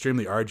be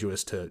extremely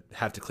arduous to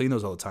have to clean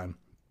those all the time,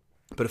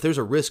 but if there's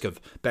a risk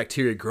of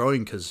bacteria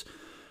growing because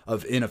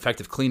of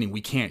ineffective cleaning,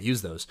 we can't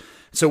use those.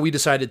 So we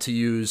decided to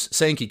use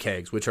Sankey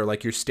kegs, which are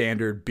like your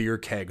standard beer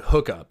keg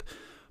hookup.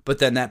 But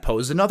then that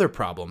posed another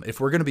problem.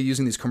 If we're going to be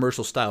using these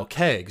commercial style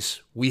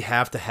kegs, we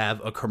have to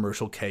have a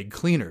commercial keg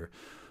cleaner.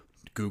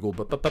 Google,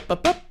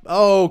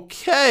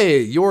 okay,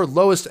 your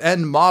lowest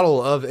end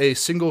model of a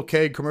single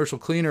keg commercial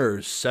cleaner,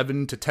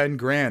 $7 to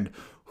 $10,000.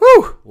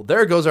 Whew! Well,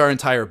 there goes our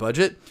entire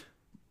budget.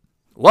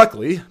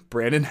 Luckily,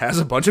 Brandon has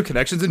a bunch of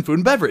connections in food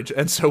and beverage,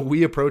 and so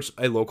we approached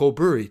a local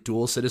brewery,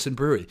 Dual Citizen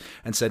Brewery,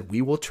 and said,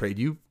 we will trade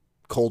you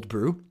cold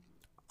brew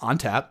on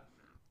tap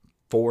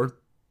for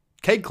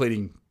keg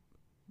cleaning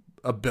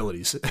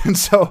abilities. And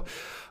so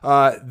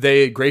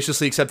they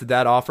graciously accepted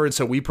that offer, and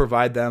so we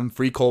provide them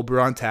free cold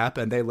brew on tap,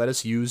 and they let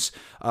us use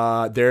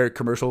their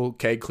commercial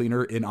keg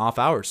cleaner in off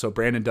hours. So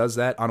Brandon does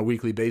that on a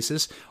weekly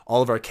basis.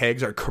 All of our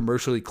kegs are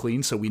commercially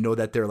clean, so we know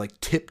that they're like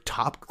tip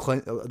top,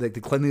 like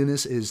the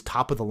cleanliness is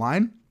top of the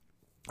line.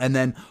 And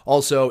then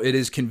also it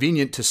is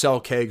convenient to sell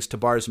kegs to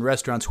bars and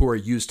restaurants who are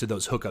used to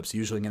those hookups,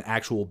 usually an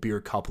actual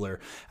beer coupler,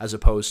 as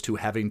opposed to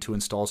having to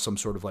install some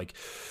sort of like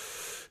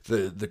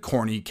the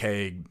corny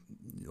keg,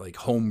 like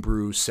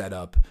homebrew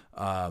setup.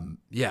 And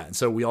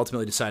so we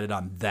ultimately decided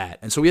on that.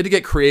 And so we had to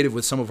get creative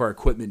with some of our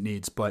equipment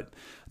needs, but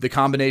the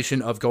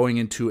combination of going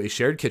into a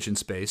shared kitchen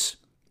space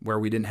where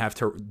we didn't have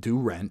to do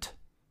rent,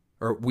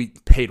 or we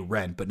paid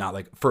rent, but not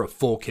like for a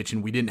full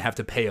kitchen. We didn't have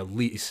to pay a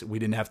lease. We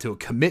didn't have to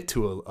commit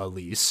to a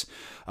lease.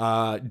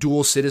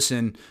 Dual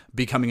Citizen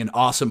becoming an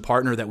awesome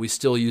partner that we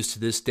still use to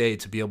this day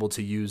to be able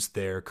to use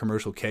their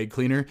commercial keg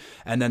cleaner.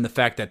 And then the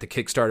fact that the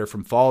Kickstarter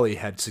from Folly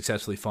had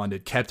successfully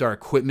funded kept our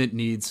equipment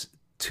needs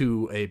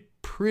to a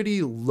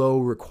pretty low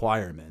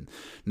requirement.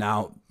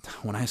 Now,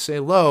 when I say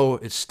low,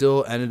 it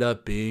still ended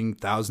up being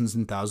thousands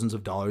and thousands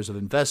of dollars of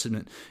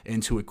investment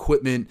into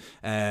equipment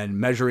and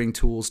measuring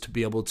tools to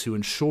be able to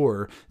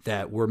ensure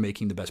that we're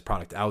making the best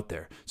product out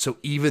there. So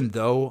even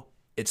though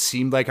it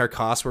seemed like our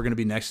costs were going to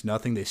be next to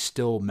nothing, they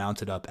still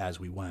mounted up as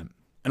we went.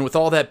 And with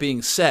all that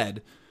being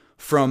said,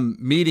 from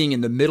meeting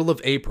in the middle of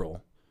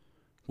April,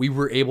 we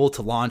were able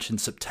to launch in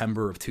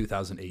September of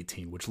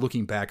 2018, which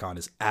looking back on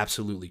is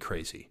absolutely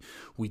crazy.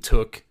 We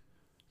took,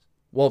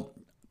 well,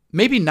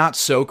 maybe not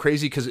so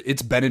crazy because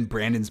it's been in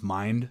Brandon's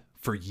mind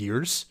for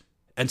years.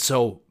 And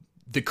so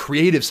the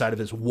creative side of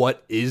this,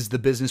 what is the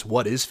business,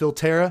 what is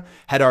Philtera,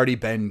 had already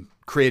been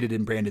created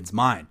in Brandon's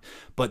mind.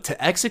 But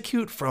to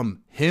execute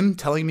from him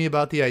telling me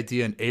about the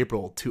idea in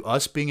April to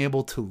us being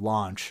able to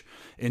launch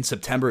in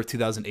September of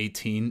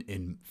 2018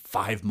 in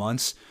 5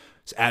 months,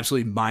 it's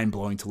absolutely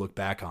mind-blowing to look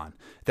back on.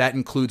 That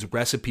includes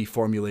recipe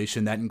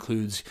formulation. That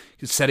includes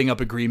setting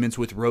up agreements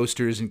with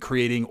roasters and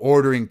creating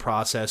ordering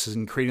processes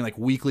and creating like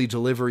weekly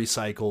delivery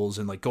cycles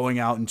and like going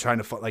out and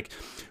trying to like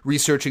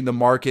researching the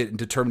market and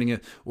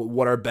determining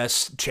what our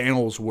best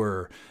channels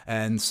were.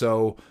 And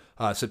so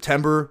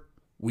September,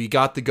 we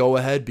got the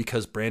go-ahead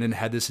because Brandon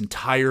had this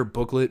entire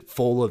booklet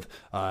full of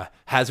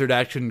hazard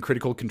action and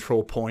critical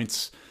control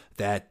points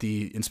that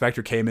the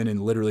inspector came in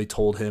and literally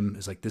told him,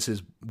 is like, this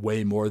is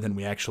way more than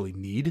we actually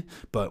need,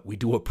 but we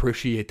do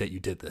appreciate that you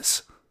did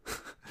this,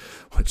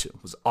 which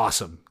was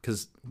awesome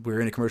because we're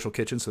in a commercial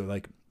kitchen. So they're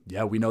like,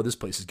 yeah, we know this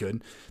place is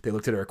good. They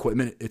looked at our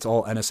equipment. It's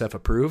all NSF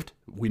approved.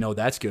 We know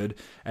that's good.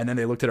 And then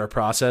they looked at our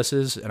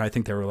processes, and I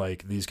think they were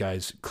like, these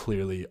guys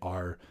clearly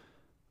are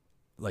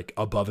like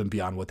above and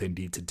beyond what they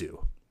need to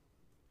do.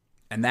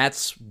 And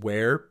that's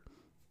where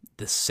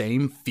the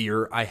same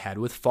fear I had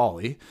with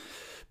Folly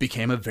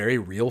became a very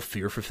real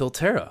fear for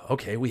Philtera.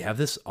 Okay, we have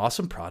this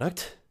awesome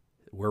product.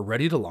 We're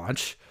ready to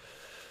launch.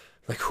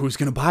 Like, who's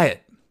going to buy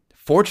it?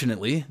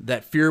 Fortunately,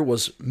 that fear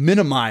was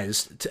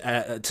minimized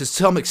to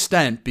some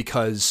extent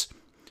because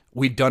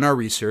we'd done our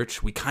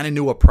research. We kind of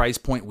knew a price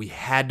point we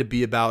had to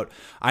be about.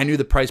 I knew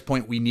the price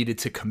point we needed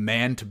to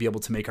command to be able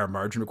to make our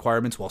margin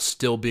requirements while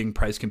still being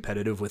price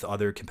competitive with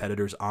other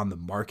competitors on the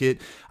market.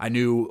 I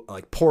knew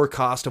like pour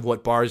cost of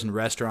what bars and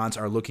restaurants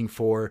are looking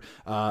for,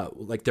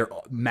 like their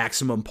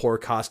maximum pour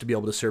cost to be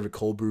able to serve a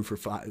cold brew for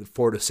 $4 to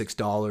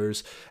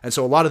 $6. And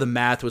so a lot of the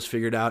math was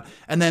figured out.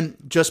 And then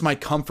just my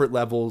comfort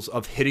levels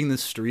of hitting the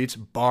streets,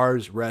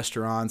 bars,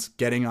 restaurants,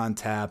 getting on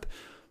tap.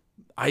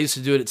 I used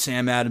to do it at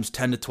Sam Adams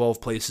 10 to 12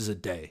 places a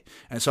day.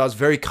 And so I was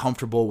very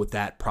comfortable with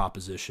that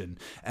proposition.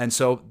 And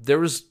so there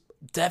was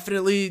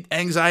definitely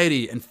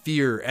anxiety and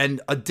fear and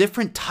a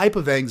different type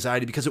of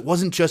anxiety because it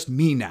wasn't just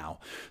me now.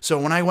 So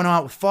when I went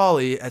out with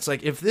Folly, it's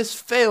like, if this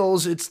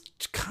fails, it's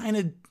kind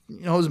of,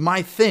 it was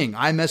my thing.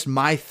 I messed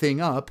my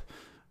thing up.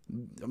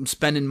 I'm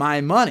spending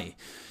my money.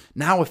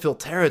 Now with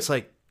Philtera, it's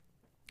like,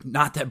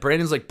 not that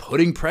Brandon's like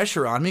putting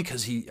pressure on me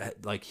because he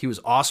was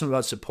awesome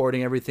about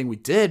supporting everything we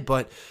did,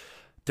 but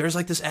there's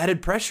like this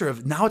added pressure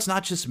of now it's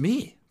not just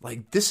me.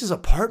 Like, this is a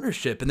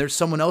partnership and there's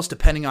someone else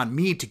depending on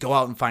me to go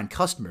out and find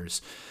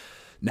customers.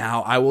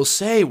 Now, I will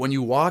say when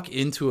you walk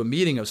into a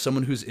meeting of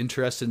someone who's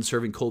interested in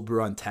serving cold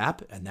brew on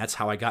tap, and that's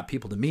how I got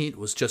people to meet,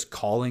 was just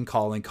calling,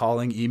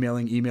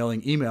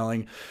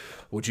 emailing.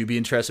 Would you be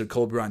interested in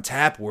cold brew on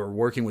tap? We're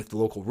working with the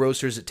local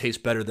roasters. It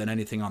tastes better than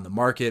anything on the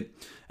market.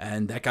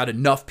 And that got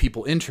enough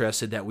people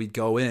interested that we'd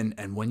go in.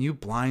 And when you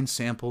blind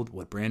sampled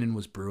what Brandon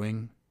was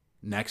brewing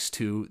next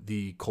to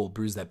the cold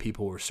brews that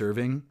people were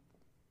serving,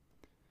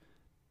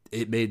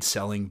 it made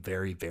selling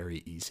very,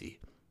 very easy.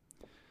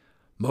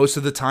 Most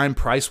of the time,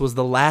 price was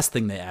the last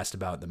thing they asked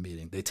about in the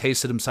meeting. They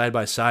tasted them side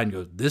by side and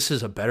go, this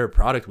is a better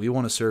product. We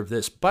want to serve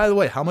this. By the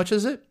way, how much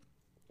is it?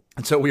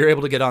 And so we were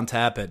able to get on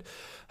tap at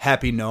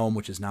Happy Gnome,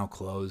 which is now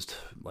closed.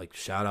 Like,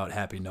 shout out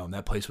Happy Gnome.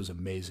 That place was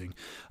amazing.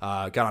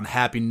 Got on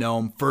Happy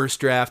Gnome, First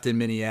Draft in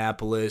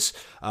Minneapolis.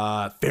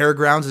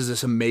 Fairgrounds is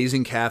this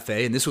amazing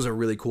cafe, and this was a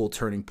really cool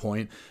turning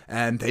point.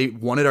 And they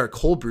wanted our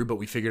cold brew, but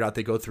we figured out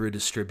they go through a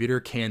distributor,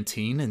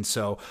 Canteen. And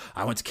so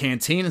I went to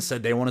Canteen and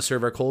said, they want to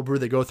serve our cold brew.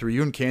 They go through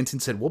you. And Canteen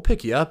said, we'll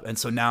pick you up. And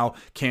so now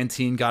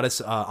Canteen got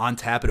us on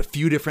tap at a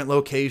few different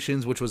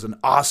locations, which was an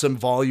awesome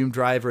volume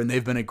driver, and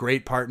they've been a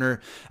great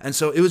partner. And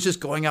so it was just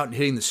going out and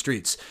hitting the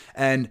streets.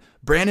 And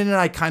Brandon and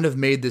I kind of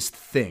made this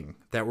thing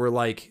that we're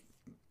like,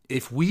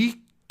 if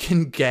we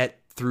can get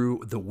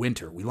through the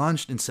winter, we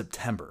launched in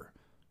September,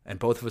 and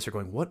both of us are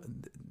going, what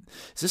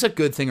is this a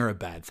good thing or a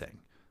bad thing?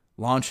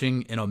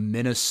 Launching in a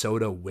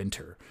Minnesota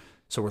winter.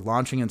 So we're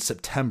launching in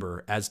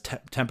September as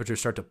temperatures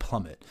start to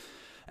plummet.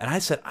 And I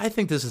said, I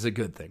think this is a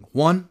good thing.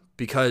 One,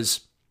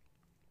 because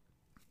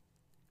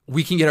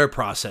we can get our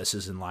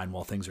processes in line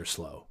while things are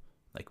slow.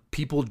 Like,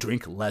 people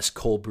drink less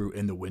cold brew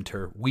in the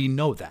winter. We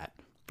know that.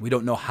 We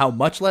don't know how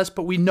much less,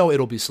 but we know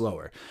it'll be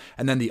slower.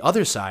 And then the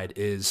other side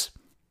is,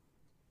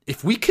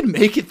 if we can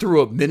make it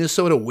through a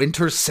Minnesota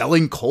winter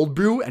selling cold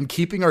brew and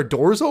keeping our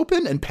doors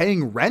open and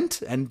paying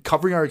rent and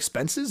covering our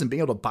expenses and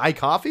being able to buy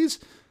coffees,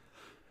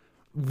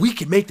 we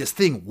can make this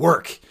thing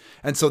work.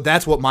 And so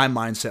that's what my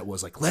mindset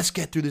was, like, let's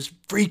get through this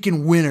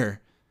freaking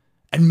winter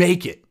and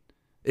make it.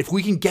 If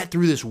we can get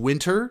through this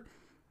winter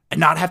and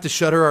not have to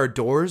shutter our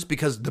doors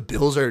because the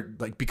bills are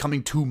like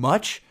becoming too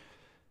much,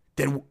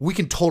 then we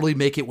can totally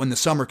make it when the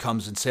summer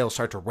comes and sales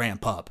start to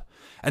ramp up.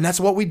 And that's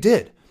what we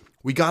did.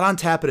 We got on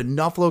tap at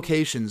enough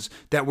locations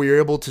that we were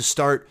able to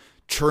start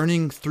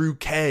churning through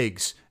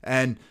kegs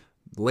and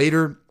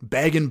later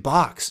bag and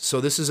box.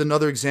 So this is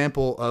another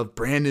example of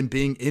Brandon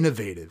being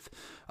innovative.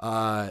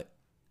 And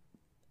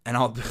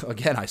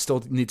I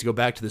still need to go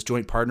back to this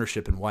joint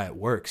partnership and why it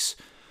works.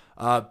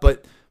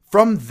 But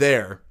from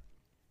there,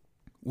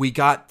 we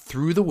got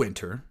through the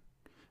winter.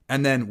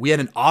 And then we had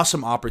an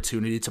awesome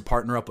opportunity to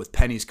partner up with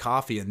Penny's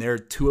Coffee, and they're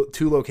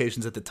two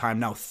locations at the time,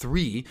 now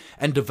 3,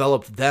 and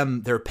developed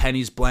their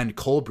Penny's Blend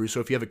cold brew. So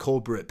if you have a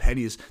cold brew at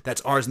Penny's, that's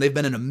ours, and they've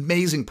been an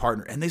amazing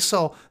partner, and they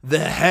sell the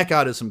heck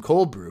out of some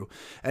cold brew.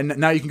 And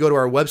now you can go to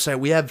our website.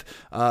 We have,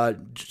 I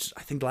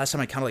think the last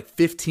time I counted, like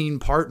 15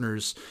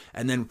 partners,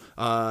 and then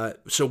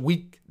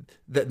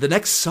the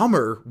next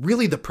summer,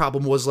 really the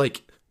problem was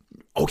like,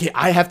 okay,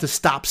 I have to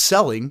stop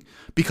selling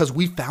because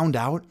we found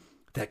out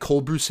that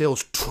cold brew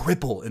sales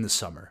triple in the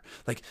summer,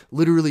 like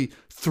literally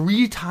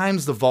 3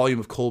 times the volume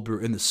of cold brew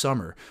in the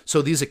summer.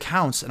 So these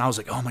accounts, and I was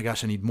like, oh my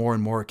gosh, I need more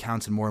and more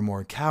accounts and more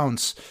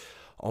accounts.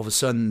 All of a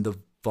sudden the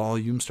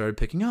volume started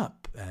picking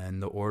up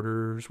and the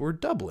orders were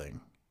doubling.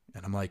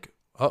 And I'm like,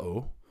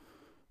 uh-oh,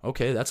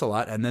 okay, that's a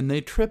lot. And then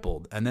they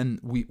tripled. And then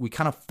we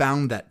kind of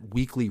found that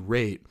weekly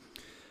rate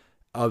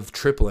of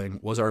tripling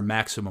was our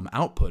maximum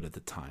output at the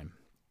time.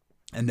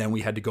 And then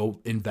we had to go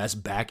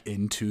invest back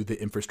into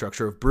the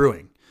infrastructure of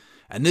brewing.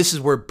 And this is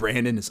where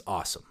Brandon is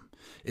awesome,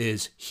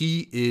 he's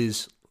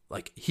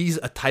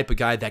a type of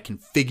guy that can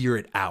figure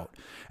it out.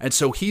 And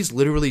so he's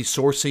literally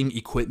sourcing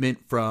equipment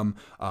from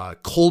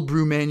cold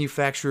brew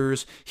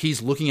manufacturers.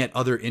 He's looking at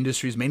other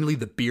industries, mainly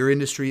the beer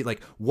industry.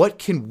 Like, what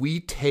can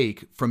we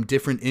take from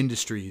different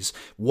industries?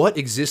 What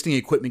existing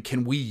equipment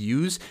can we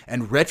use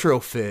and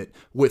retrofit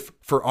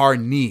for our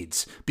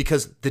needs?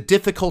 Because the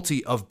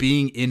difficulty of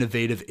being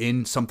innovative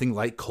in something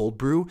like cold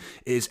brew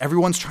is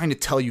everyone's trying to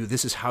tell you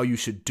this is how you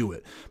should do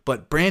it.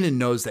 But Brandon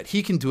knows that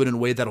he can do it in a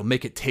way that'll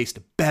make it taste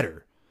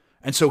better.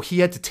 And so he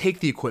had to take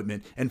the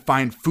equipment and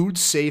find food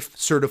safe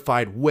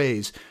certified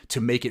ways to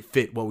make it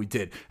fit what we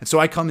did. And so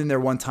I come in there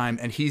one time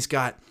and he's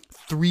got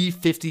 3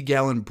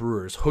 50-gallon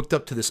brewers hooked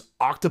up to this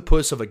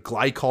octopus of a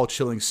glycol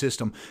chilling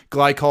system.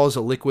 Glycol is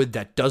a liquid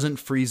that doesn't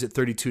freeze at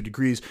 32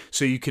 degrees,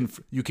 so you can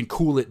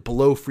cool it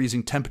below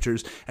freezing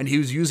temperatures. And he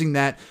was using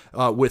that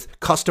with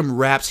custom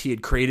wraps he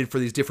had created for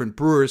these different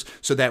brewers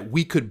so that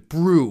we could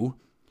brew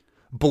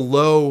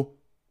below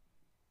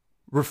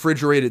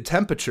refrigerated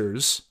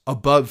temperatures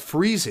above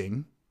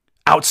freezing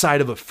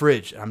outside of a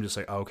fridge. I'm just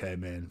like, okay,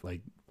 man,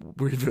 like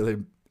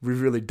we've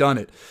really done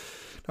it.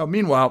 Now,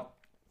 meanwhile,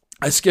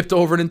 I skipped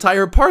over an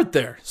entire part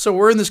there. So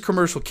we're in this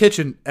commercial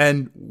kitchen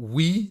and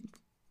we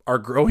are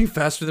growing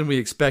faster than we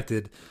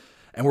expected.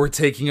 And we're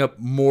taking up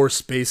more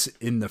space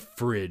in the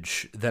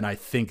fridge than I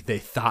think they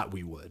thought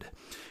we would.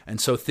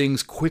 And so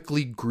things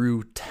quickly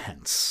grew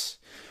tense.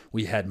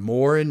 We had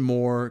more and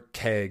more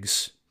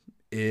kegs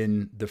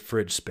in the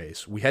fridge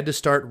space. We had to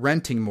start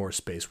renting more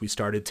space. We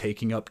started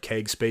taking up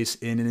keg space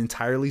in an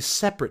entirely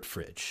separate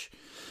fridge.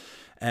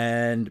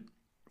 And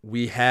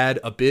we had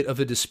a bit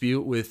of a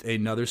dispute with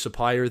another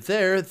supplier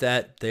there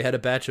that they had a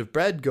batch of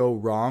bread go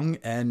wrong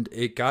and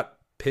it got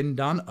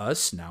pinned on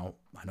us. Now,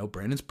 I know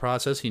Brandon's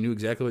process. He knew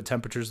exactly what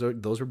temperatures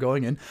those were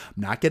going in.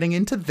 I'm not getting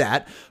into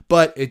that,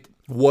 but it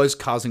was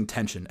causing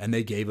tension and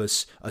they gave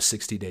us a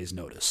 60 days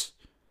notice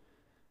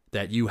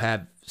that you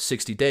have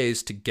 60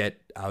 days to get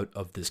out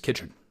of this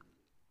kitchen.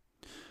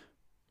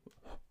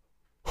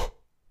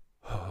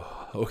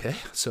 Okay,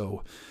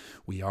 so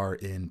we are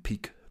in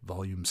peak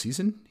volume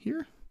season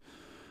here.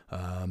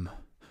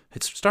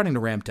 It's starting to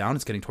ramp down.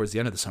 It's getting towards the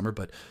end of the summer,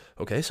 but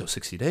okay, so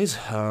 60 days.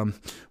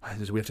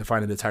 We have to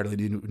find an entirely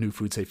new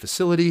food safe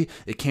facility.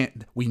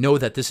 We know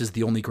that this is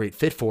the only great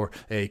fit for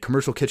a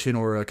commercial kitchen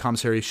or a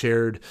commissary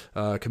shared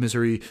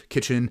commissary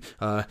kitchen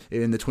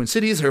in the Twin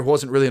Cities. There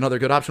wasn't really another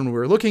good option when we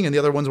were looking, and the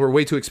other ones were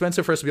way too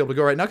expensive for us to be able to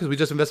go right now because we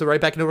just invested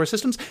right back into our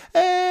systems.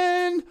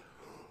 And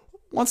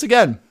once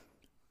again,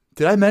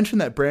 did I mention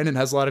that Brandon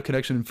has a lot of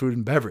connection in food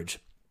and beverage?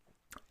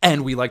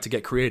 And we like to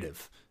get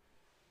creative.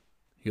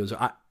 He goes,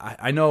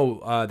 I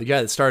know the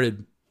guy that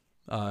started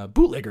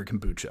Bootlegger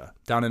Kombucha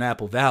down in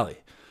Apple Valley.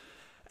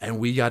 And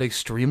we got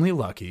extremely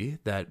lucky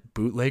that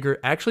Bootlegger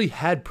actually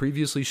had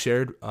previously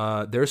shared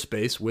their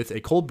space with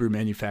a cold brew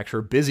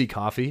manufacturer, Busy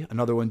Coffee,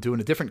 another one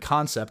doing a different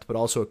concept, but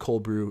also a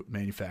cold brew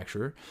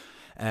manufacturer.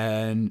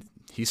 And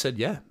he said,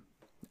 yeah.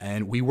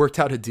 And we worked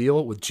out a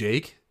deal with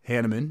Jake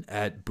Hanneman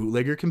at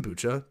Bootlegger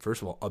Kombucha.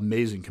 First of all,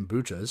 amazing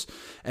kombuchas,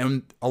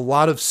 and a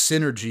lot of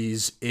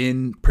synergies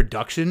in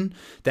production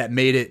that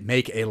made it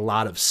make a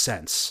lot of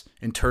sense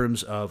in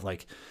terms of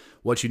like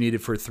what you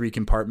needed for a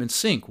 3-compartment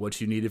sink,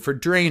 what you needed for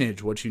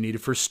drainage, what you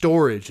needed for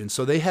storage. And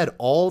so they had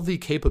all the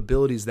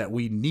capabilities that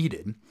we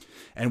needed,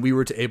 and we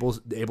were able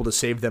to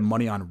save them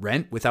money on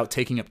rent without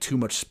taking up too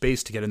much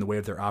space to get in the way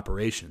of their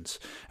operations.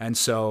 And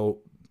so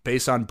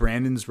based on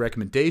Brandon's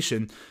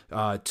recommendation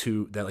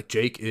like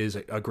Jake is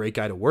a great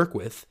guy to work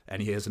with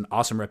and he has an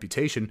awesome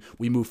reputation,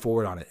 we move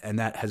forward on it. And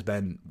that has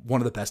been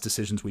one of the best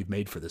decisions we've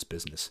made for this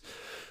business.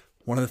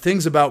 One of the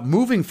things about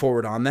moving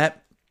forward on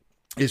that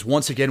is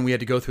once again, we had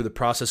to go through the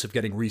process of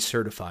getting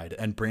recertified,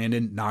 and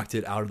Brandon knocked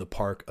it out of the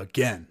park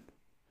again.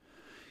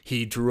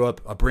 He drew up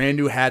a brand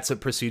new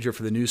HACCP procedure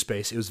for the new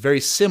space. It was very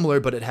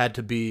similar, but it had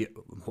to be,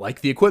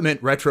 like the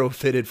equipment,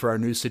 retrofitted for our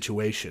new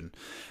situation.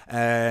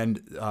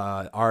 And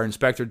our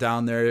inspector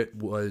down there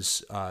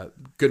was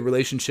good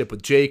relationship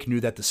with Jake, knew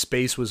that the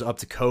space was up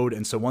to code.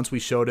 And so once we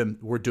showed him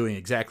we're doing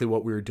exactly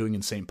what we were doing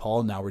in St.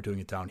 Paul, now we're doing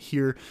it down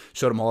here,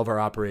 showed him all of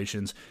our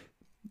operations,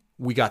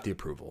 we got the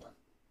approval.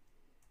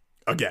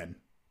 Again,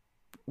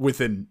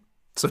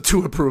 so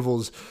 2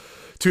 approvals,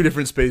 2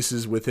 different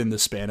spaces within the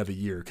span of a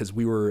year, because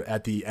we were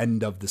at the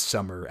end of the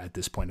summer at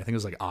this point. I think it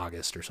was like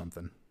August or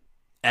something.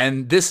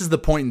 And this is the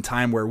point in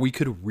time where we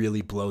could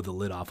really blow the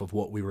lid off of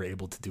what we were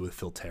able to do with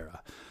Philtera.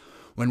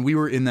 When we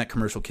were in that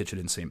commercial kitchen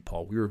in St.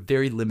 Paul, we were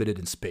very limited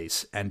in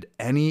space, and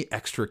any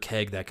extra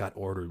keg that got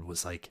ordered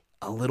was like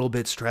a little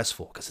bit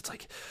stressful, because it's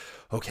like,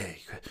 okay,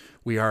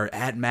 we are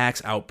at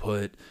max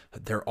output.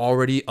 They're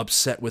already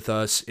upset with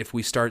us. If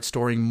we start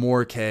storing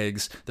more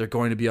kegs, they're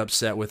going to be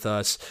upset with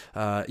us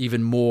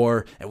even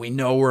more. And we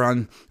know we're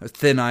on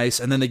thin ice.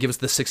 And then they give us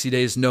the 60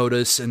 days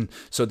notice. And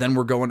so then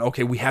we're going,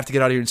 okay, we have to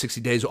get out of here in 60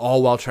 days,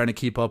 all while trying to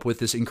keep up with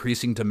this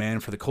increasing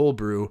demand for the cold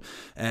brew.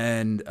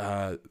 And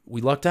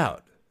we lucked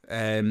out.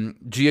 And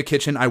Gia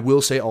Kitchen, I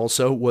will say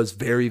also, was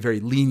very,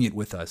 very lenient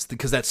with us,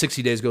 because that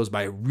 60 days goes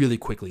by really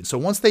quickly. And so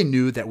once they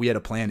knew that we had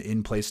a plan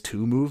in place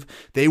to move,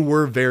 they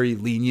were very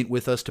lenient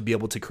with us to be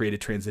able to create a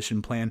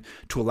transition plan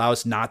to allow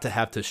us not to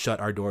have to shut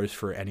our doors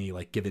for any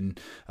like given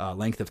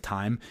length of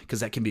time,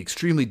 because that can be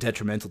extremely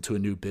detrimental to a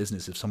new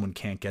business if someone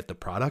can't get the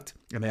product.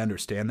 And they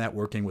understand that,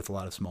 working with a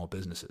lot of small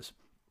businesses.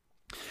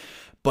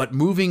 But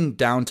moving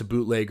down to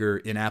Bootlegger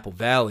in Apple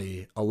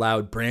Valley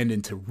allowed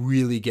Brandon to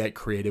really get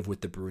creative with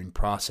the brewing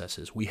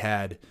processes. We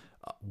had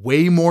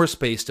way more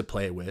space to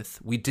play with.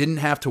 We didn't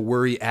have to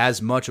worry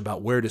as much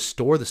about where to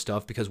store the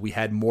stuff because we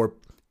had more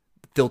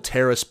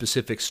Philtera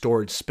specific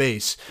storage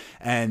space.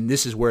 And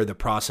this is where the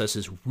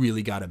processes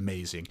really got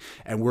amazing.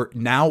 And we're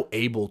now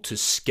able to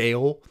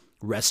scale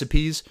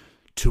recipes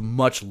to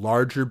much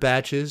larger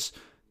batches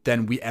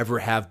than we ever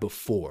have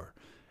before.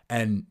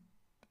 And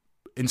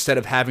instead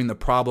of having the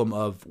problem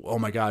of, oh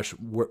my gosh,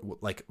 we're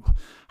like,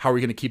 how are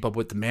we going to keep up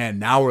with demand?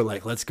 Now we're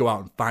like, let's go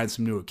out and find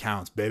some new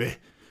accounts, baby.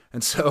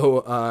 And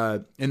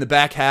so in the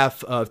back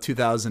half of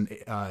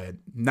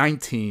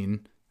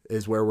 2019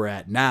 is where we're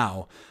at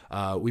now.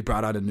 We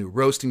brought out a new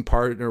roasting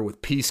partner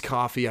with Peace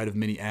Coffee out of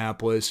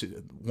Minneapolis,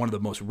 one of the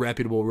most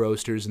reputable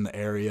roasters in the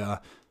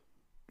area,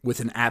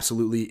 with an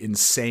absolutely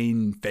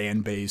insane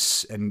fan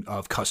base and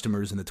of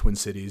customers in the Twin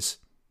Cities.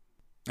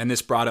 And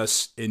this brought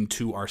us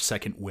into our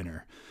second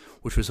winter,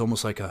 which was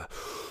almost like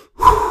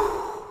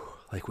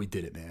like we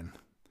did it, man.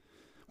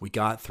 We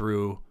got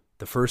through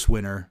the first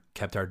winter,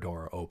 kept our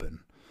door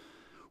open.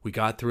 We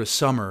got through a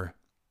summer,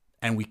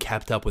 and we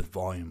kept up with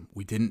volume.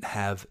 We didn't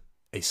have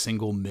a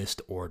single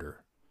missed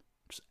order.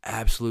 It's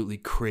absolutely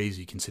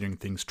crazy considering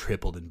things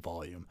tripled in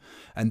volume.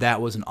 And that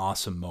was an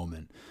awesome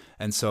moment.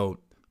 And so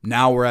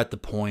now we're at the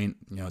point,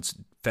 it's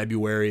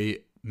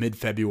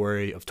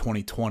mid-February of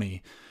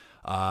 2020.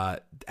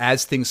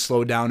 As things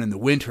slow down in the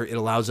winter, it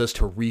allows us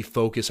to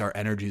refocus our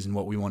energies in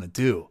what we want to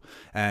do.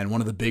 And one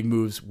of the big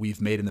moves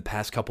we've made in the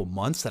past couple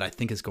months that I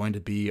think is going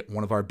to be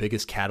one of our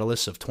biggest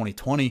catalysts of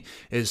 2020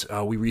 is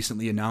we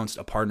recently announced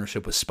a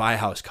partnership with Spy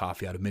House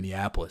Coffee out of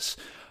Minneapolis.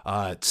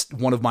 It's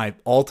one of my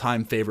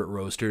all-time favorite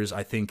roasters.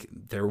 I think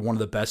they're one of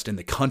the best in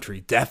the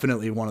country,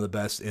 definitely one of the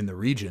best in the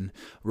region,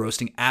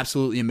 roasting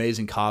absolutely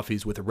amazing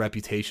coffees with a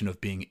reputation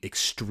of being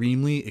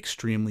extremely,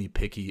 extremely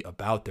picky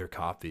about their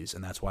coffees,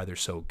 and that's why they're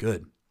so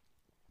good.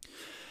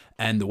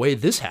 And the way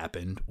this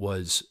happened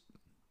was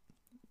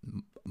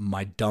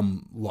my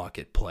dumb luck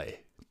at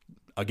play.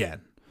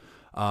 Again,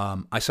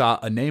 I saw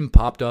a name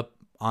popped up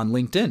on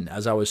LinkedIn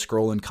as I was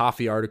scrolling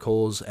coffee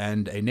articles,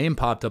 and a name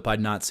popped up I'd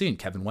not seen,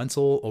 Kevin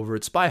Wenzel over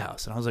at Spy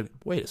House. And I was like,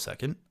 wait a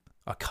second,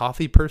 a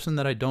coffee person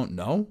that I don't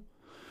know?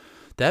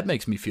 That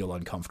makes me feel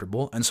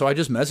uncomfortable. And so I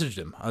just messaged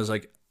him. I was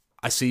like,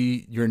 I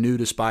see you're new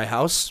to Spy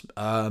House.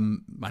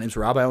 My name's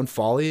Rob. I own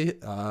Folly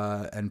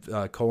and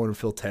co-owner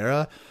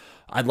Philtera.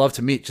 I'd love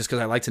to meet, just because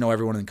I like to know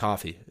everyone in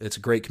coffee. It's a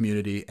great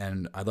community,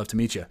 and I'd love to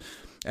meet you.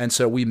 And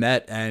so we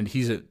met, and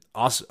he's an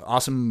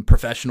awesome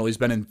professional. He's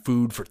been in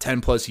food for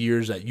 10 plus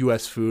years at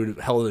U.S. Food,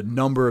 held a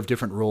number of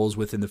different roles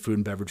within the food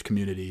and beverage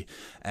community.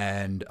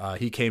 And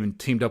he came and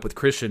teamed up with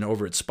Christian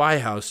over at Spy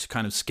House to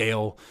kind of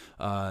scale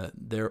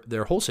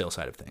their wholesale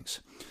side of things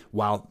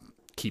while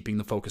keeping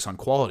the focus on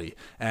quality.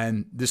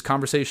 And this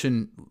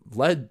conversation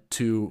led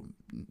to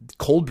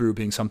cold brew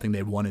being something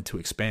they wanted to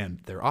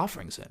expand their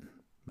offerings in.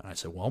 And I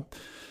said, well,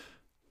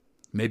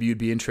 maybe you'd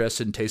be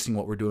interested in tasting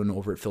what we're doing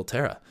over at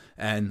Philtera.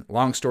 And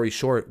long story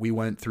short, we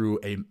went through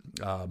a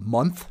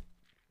month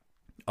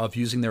of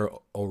using their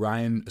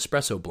Orion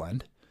espresso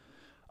blend,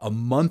 a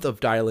month of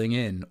dialing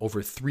in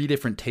over 3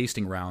 different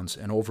tasting rounds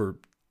and over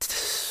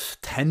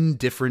 10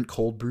 different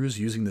cold brews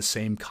using the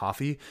same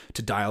coffee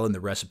to dial in the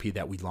recipe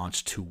that we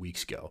launched 2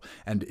 weeks ago.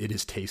 And it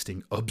is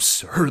tasting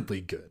absurdly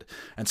good.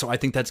 And so I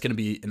think that's going to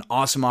be an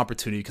awesome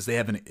opportunity because they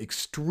have an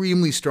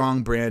extremely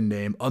strong brand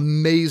name,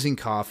 amazing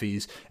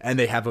coffees, and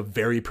they have a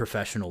very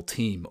professional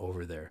team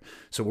over there.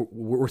 So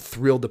we're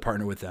thrilled to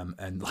partner with them.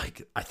 And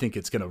I think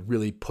it's going to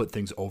really put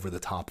things over the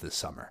top this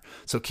summer.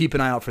 So keep an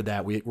eye out for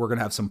that. We're going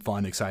to have some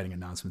fun, exciting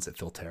announcements at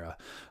Philtera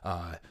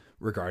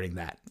regarding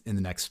that in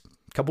the next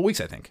couple weeks,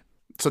 I think.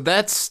 So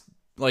that's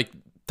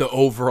the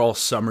overall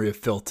summary of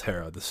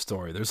Philtera, the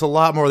story. There's a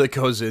lot more that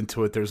goes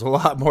into it. There's a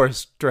lot more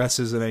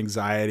stresses and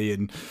anxiety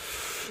and,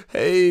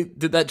 hey,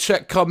 did that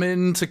check come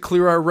in to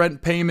clear our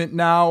rent payment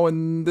now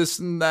and this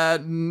and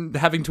that, and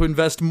having to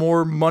invest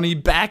more money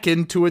back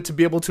into it to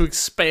be able to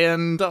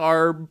expand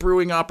our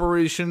brewing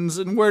operations,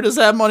 and where does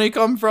that money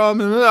come from?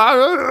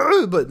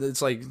 But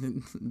it's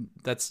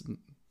that's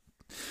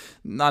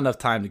not enough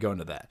time to go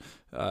into that.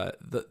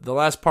 The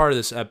last part of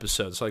this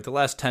episode, so the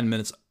last 10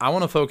 minutes, I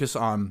want to focus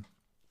on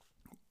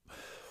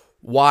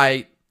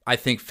why I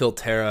think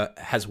Philtera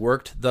has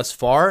worked thus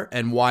far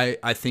and why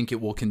I think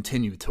it will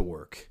continue to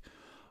work.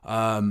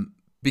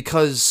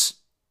 Because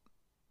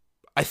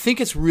I think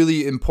it's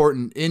really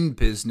important in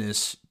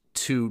business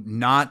to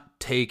not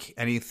take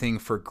anything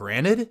for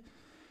granted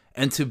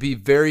and to be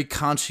very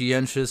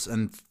conscientious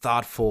and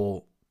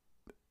thoughtful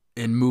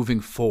in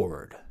moving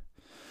forward.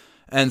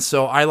 And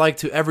so I like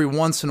to every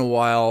once in a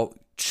while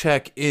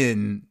check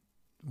in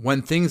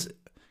when things,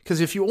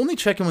 because if you only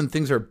check in when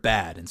things are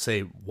bad and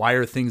say, why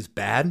are things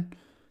bad?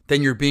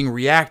 Then you're being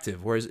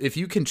reactive. Whereas if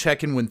you can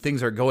check in when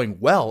things are going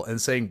well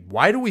and saying,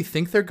 why do we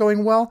think they're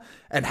going well?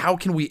 And how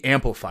can we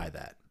amplify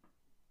that?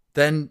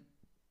 Then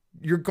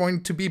you're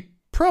going to be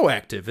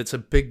proactive. It's a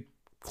big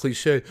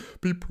cliche,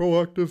 be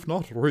proactive,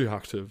 not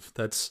reactive.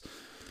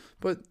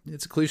 But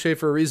it's a cliche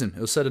for a reason.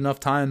 It was said enough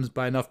times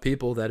by enough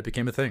people that it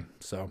became a thing.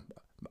 So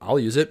I'll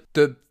use it.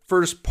 The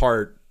first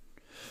part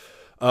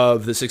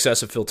of the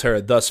success of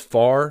Philtera thus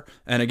far,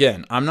 and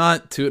again, I'm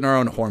not tooting our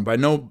own horn. By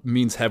no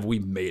means have we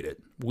made it.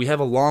 We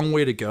have a long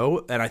way to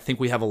go, and I think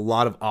we have a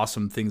lot of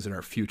awesome things in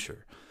our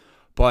future.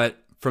 But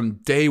from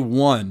day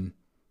one,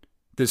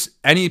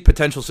 any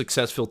potential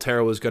success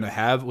Philtera was going to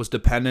have was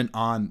dependent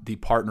on the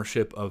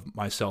partnership of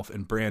myself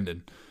and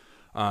Brandon.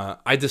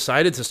 I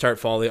decided to start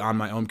Folly on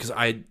my own because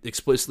I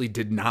explicitly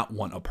did not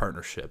want a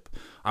partnership.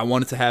 I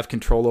wanted to have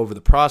control over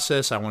the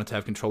process. I wanted to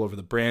have control over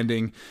the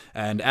branding.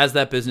 And as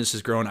that business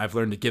has grown, I've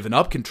learned to give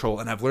up control.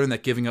 And I've learned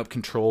that giving up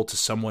control to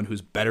someone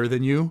who's better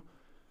than you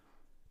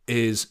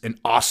is an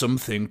awesome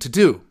thing to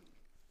do.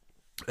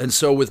 And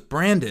so with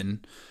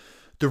Brandon,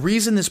 the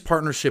reason this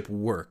partnership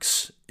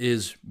works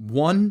is,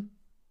 one,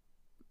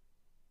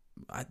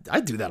 I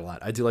do that a lot.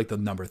 I do the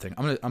number thing.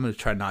 I'm gonna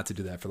try not to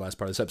do that for the last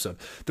part of this episode.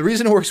 The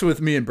reason it works with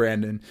me and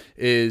Brandon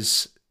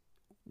is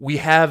we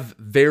have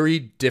very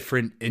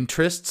different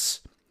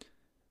interests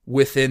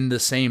within the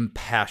same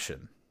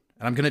passion.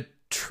 And I'm gonna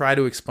try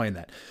to explain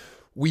that.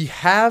 We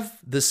have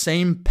the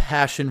same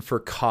passion for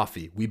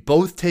coffee. We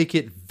both take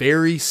it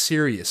very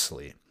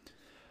seriously.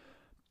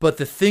 But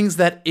the things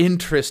that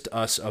interest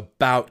us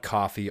about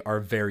coffee are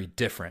very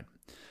different.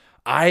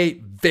 I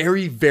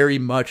very, very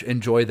much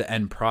enjoy the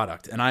end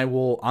product, and I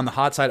will, on the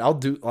hot side,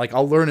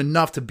 I'll learn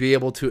enough to be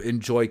able to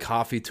enjoy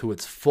coffee to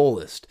its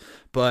fullest.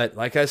 But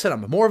like I said,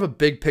 I'm more of a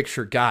big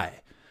picture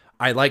guy.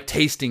 I like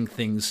tasting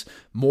things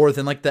more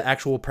than the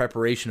actual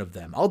preparation of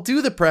them. I'll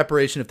do the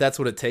preparation if that's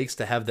what it takes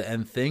to have the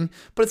end thing,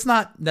 but it's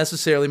not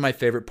necessarily my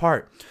favorite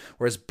part.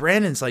 Whereas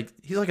Brandon's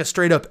he's a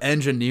straight up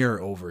engineer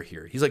over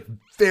here. He's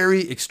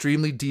very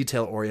extremely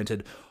detail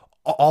oriented.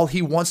 All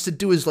he wants to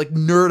do is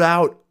nerd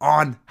out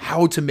on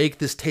how to make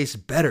this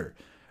taste better.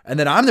 And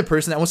then I'm the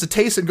person that wants to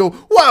taste and go,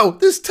 wow,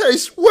 this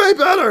tastes way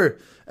better.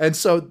 And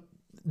so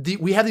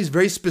we have these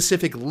very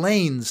specific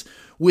lanes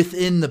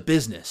within the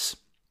business.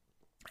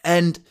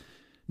 And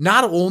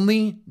not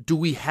only do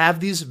we have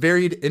these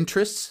varied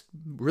interests,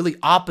 really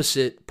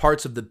opposite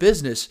parts of the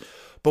business,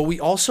 but we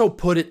also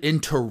put it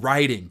into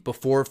writing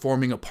before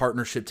forming a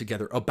partnership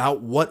together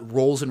about what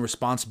roles and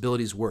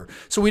responsibilities were.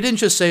 So we didn't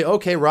just say,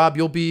 okay, Rob,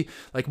 you'll be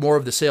like more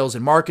of the sales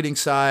and marketing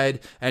side,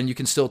 and you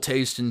can still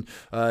taste and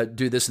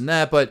do this and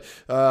that, but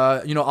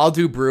I'll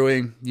do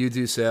brewing, you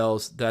do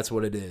sales. That's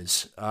what it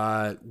is.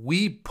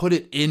 We put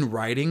it in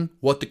writing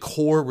what the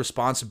core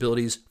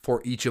responsibilities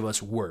for each of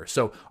us were.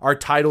 So our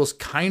titles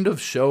kind of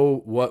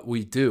show what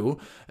we do.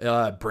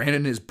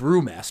 Brandon is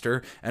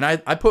brewmaster, and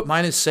I put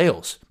mine as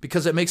sales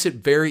because it makes it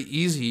very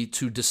easy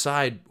to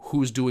decide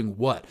who's doing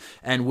what.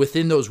 And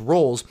within those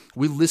roles,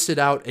 we listed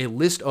out a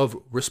list of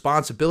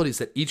responsibilities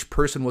that each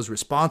person was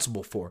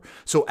responsible for.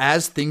 So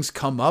as things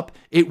come up,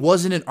 it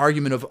wasn't an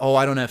argument of, oh,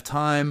 I don't have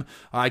time,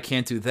 I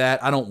can't do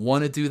that, I don't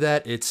want to do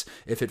that. It's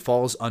if it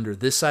falls under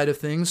this side of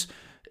things,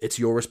 it's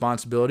your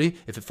responsibility.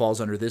 If it falls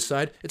under this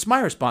side, it's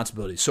my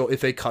responsibility. So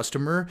if a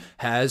customer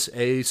has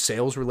a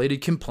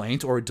sales-related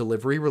complaint or a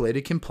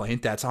delivery-related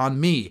complaint, that's on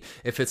me.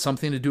 If it's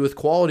something to do with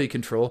quality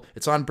control,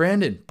 it's on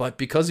Brandon. But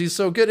because he's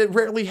so good, it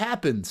rarely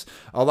happens.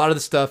 A lot of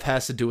the stuff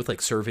has to do with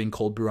like serving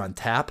cold brew on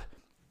tap.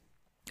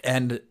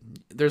 And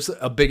there's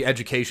a big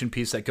education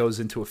piece that goes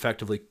into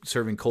effectively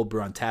serving cold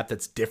brew on tap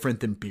that's different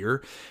than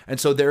beer. And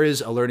so there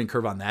is a learning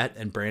curve on that,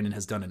 and Brandon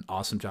has done an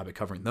awesome job at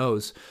covering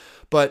those.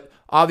 But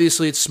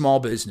obviously it's small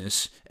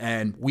business,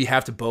 and we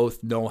have to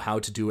both know how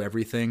to do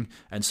everything.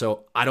 And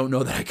so I don't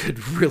know that I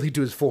could really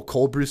do his full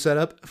cold brew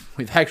setup.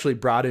 We've actually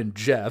brought in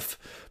Jeff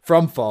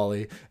from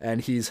Folly, and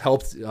he's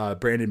helped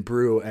Brandon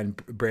brew, and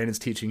Brandon's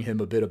teaching him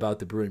a bit about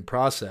the brewing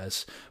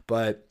process.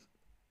 But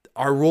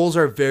our roles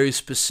are very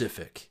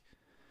specific.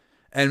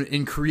 And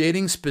in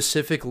creating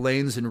specific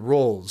lanes and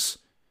roles,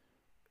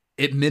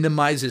 it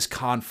minimizes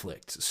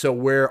conflict. So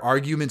where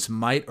arguments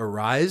might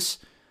arise,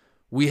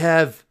 we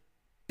have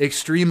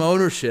extreme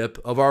ownership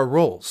of our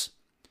roles.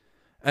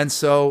 And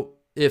so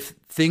if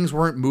things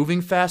weren't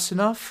moving fast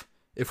enough,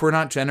 if we're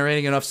not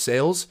generating enough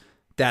sales,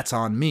 that's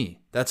on me.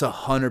 That's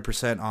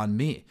 100% on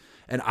me.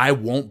 And I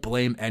won't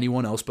blame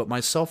anyone else but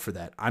myself for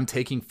that. I'm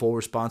taking full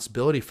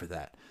responsibility for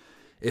that.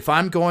 If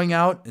I'm going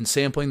out and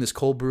sampling this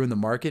cold brew in the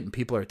market and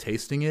people are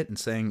tasting it and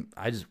saying,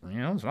 it's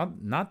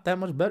not that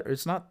much better.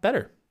 It's not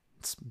better.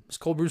 This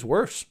cold brew's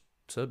worse.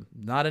 It's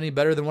not any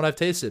better than what I've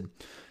tasted.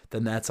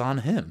 Then that's on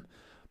him.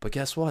 But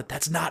guess what?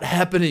 That's not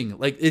happening.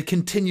 Like, it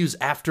continues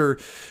after,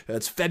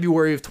 it's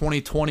February of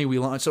 2020 we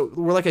launched. So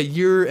we're like a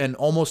year and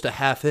almost a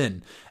half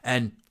in.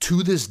 And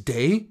to this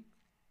day,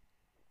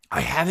 I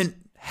haven't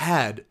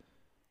had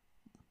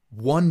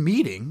one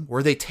meeting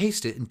where they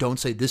taste it and don't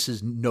say this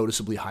is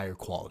noticeably higher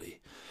quality.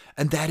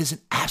 And that is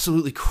an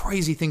absolutely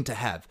crazy thing to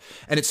have.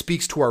 And it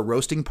speaks to our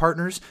roasting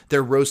partners.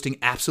 They're roasting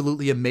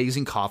absolutely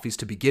amazing coffees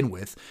to begin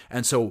with.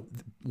 And so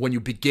when you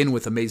begin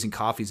with amazing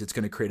coffees, it's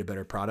going to create a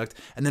better product.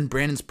 And then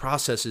Brandon's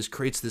processes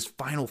creates this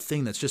final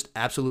thing that's just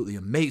absolutely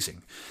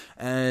amazing.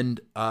 And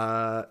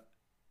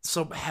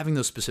so having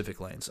those specific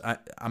lanes,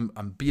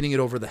 I'm beating it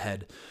over the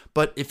head.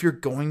 But if you're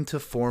going to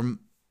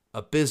form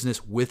a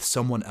business with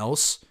someone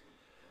else,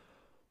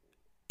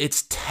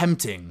 it's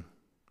tempting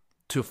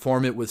to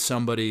form it with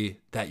somebody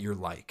that you're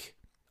like.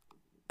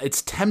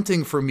 It's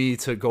tempting for me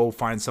to go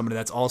find somebody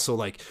that's also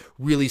like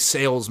really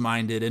sales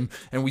minded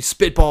and we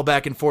spitball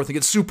back and forth and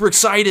get super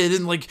excited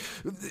and like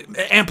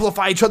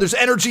amplify each other's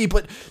energy.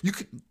 But you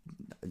could,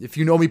 if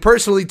you know me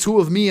personally, two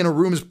of me in a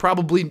room is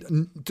probably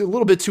a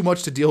little bit too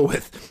much to deal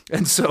with.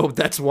 And so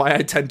that's why I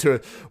tend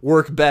to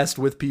work best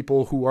with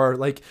people who are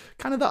like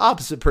kind of the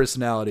opposite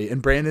personality.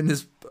 And Brandon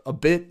is a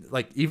bit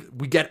like,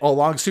 we get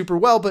along super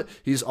well, but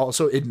he's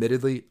also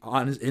admittedly,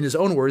 in his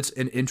own words,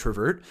 an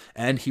introvert,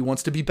 and he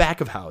wants to be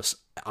back of house.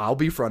 I'll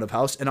be front of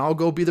house, and I'll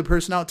go be the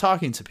person out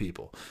talking to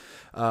people.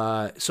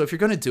 So if you're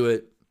going to do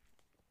it,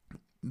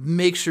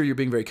 make sure you're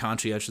being very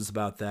conscientious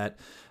about that.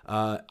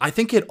 I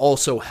think it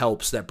also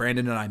helps that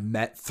Brandon and I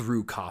met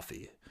through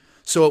coffee.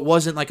 So it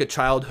wasn't like a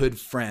childhood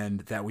friend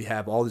that we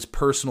have all this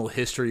personal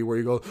history where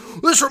you go,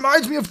 this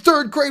reminds me of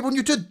third grade when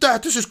you did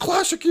that. This is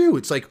classic you.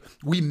 It's like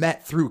we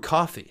met through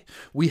coffee.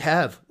 We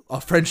have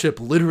a friendship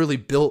literally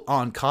built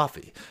on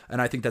coffee.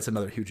 And I think that's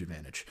another huge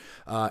advantage.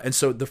 And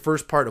so the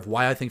first part of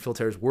why I think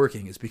Philtera is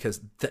working is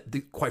because,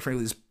 quite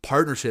frankly, this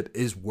partnership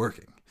is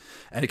working.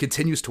 And it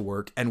continues to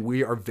work, and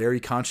we are very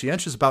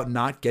conscientious about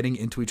not getting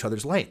into each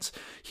other's lanes.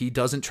 He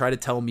doesn't try to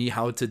tell me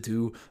how to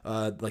do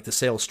like the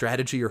sales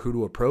strategy or who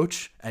to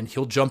approach, and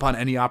he'll jump on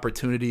any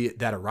opportunity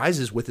that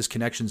arises with his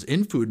connections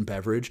in food and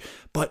beverage.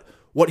 But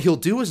what he'll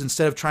do is,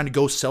 instead of trying to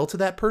go sell to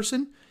that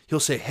person, he'll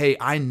say, hey,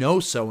 I know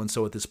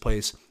so-and-so at this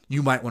place.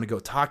 You might want to go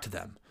talk to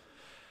them.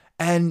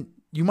 And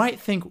you might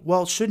think,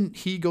 well, shouldn't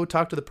he go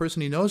talk to the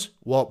person he knows?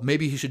 Well,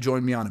 maybe he should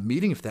join me on a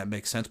meeting if that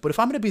makes sense. But if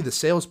I'm going to be the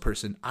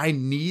salesperson, I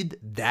need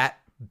that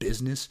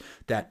business,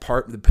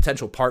 the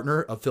potential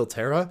partner of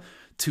Philtera,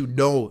 to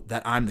know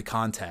that I'm the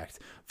contact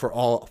for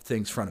all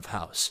things front of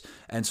house.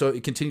 And so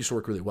it continues to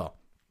work really well.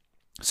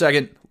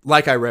 Second,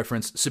 like I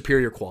referenced,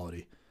 superior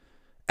quality.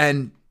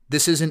 And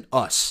this isn't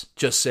us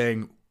just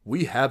saying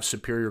we have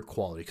superior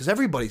quality, because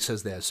everybody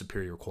says they have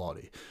superior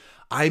quality.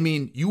 I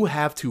mean, you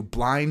have to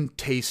blind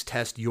taste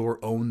test your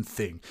own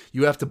thing.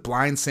 You have to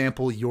blind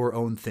sample your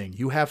own thing.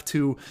 You have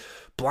to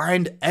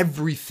blind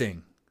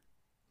everything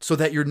so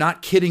that you're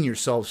not kidding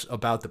yourselves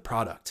about the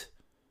product.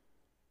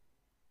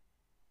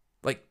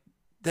 Like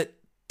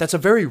that's a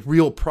very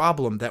real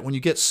problem, that when you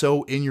get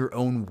so in your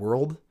own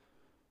world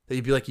that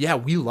you'd be like, yeah,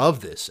 we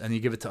love this. And you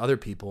give it to other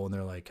people and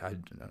they're like,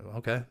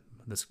 okay,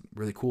 that's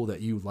really cool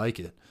that you like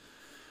it.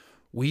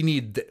 We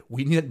need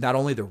not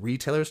only the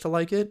retailers to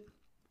like it,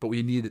 but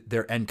we need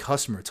their end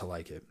customer to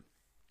like it.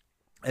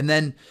 And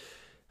then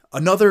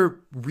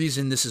another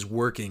reason this is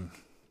working,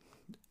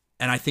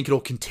 and I think it'll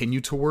continue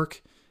to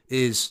work,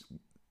 is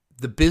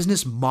the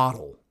business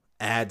model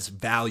adds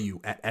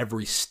value at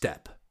every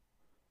step.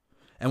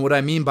 And what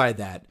I mean by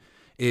that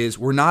is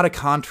we're not a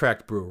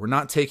contract brewer. We're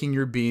not taking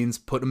your beans,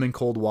 putting them in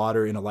cold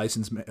water in a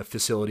licensed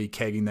facility,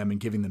 kegging them, and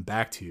giving them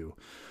back to you.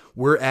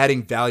 We're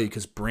adding value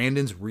because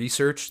Brandon's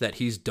research that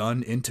he's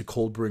done into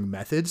cold brewing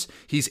methods,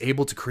 he's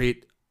able to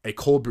create a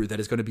cold brew that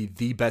is going to be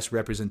the best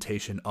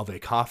representation of a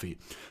coffee.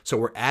 So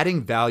we're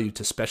adding value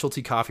to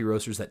specialty coffee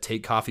roasters that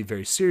take coffee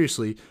very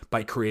seriously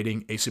by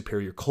creating a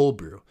superior cold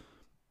brew.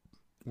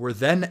 We're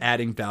then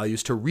adding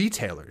values to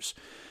retailers,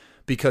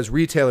 because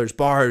retailers,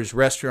 bars,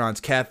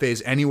 restaurants,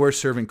 cafes, anywhere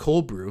serving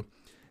cold brew,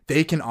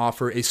 they can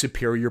offer a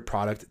superior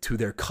product to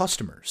their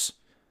customers.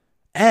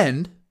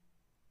 And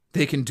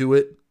they can do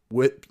it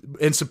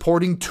in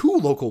supporting 2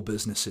 local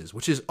businesses,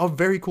 which is a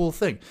very cool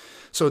thing.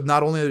 So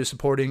not only are they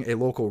supporting a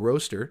local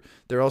roaster,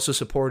 they're also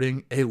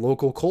supporting a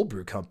local cold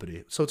brew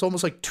company. So it's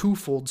almost like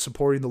twofold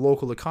supporting the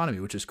local economy,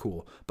 which is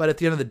cool. But at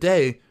the end of the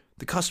day,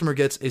 the customer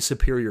gets a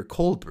superior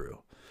cold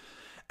brew.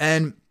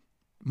 And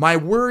my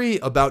worry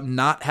about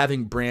not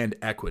having brand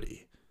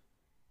equity,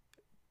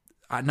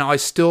 now I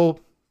still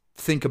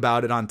think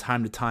about it on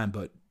time to time,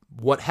 but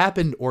what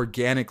happened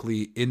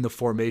organically in the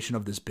formation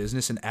of this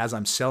business and as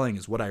I'm selling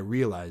is what I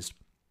realized.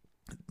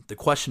 The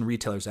question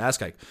retailers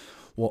ask, like,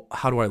 well,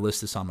 how do I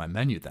list this on my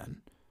menu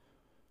then?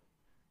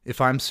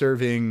 If I'm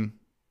serving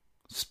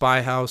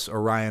Spy House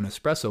Orion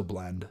Espresso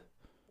Blend,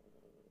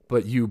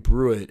 but you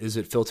brew it, is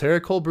it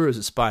Philtera cold brew or is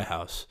it Spy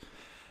House?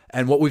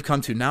 And what we've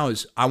come to now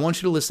is I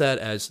want you to list that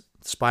as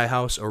Spy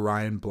House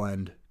Orion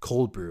Blend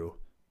cold brew.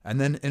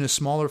 And then in a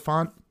smaller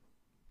font,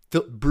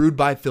 brewed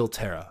by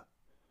Philtera.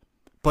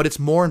 But it's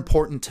more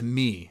important to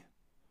me,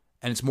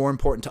 and it's more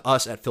important to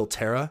us at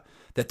Philtera,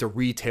 that the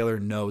retailer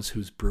knows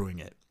who's brewing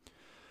it.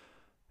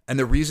 And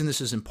the reason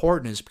this is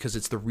important is because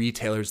it's the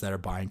retailers that are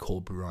buying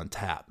cold brew on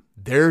tap.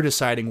 They're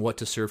deciding what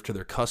to serve to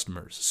their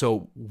customers.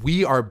 So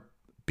we are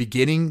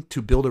beginning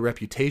to build a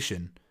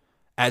reputation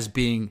as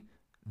being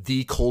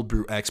the cold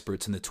brew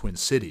experts in the Twin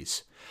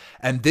Cities.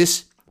 And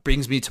this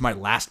brings me to my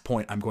last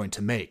point I'm going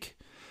to make.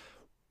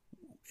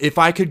 If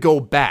I could go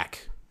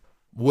back,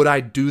 would I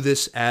do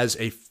this as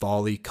a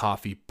Folly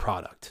Coffee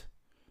product?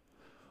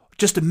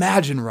 Just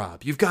imagine,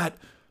 Rob, you've got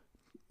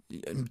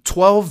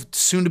 12,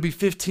 soon to be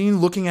 15,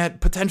 looking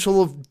at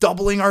potential of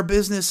doubling our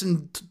business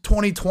in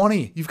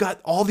 2020. You've got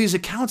all these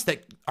accounts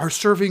that are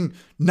serving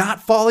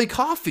not Folly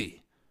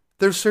Coffee.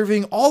 They're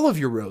serving all of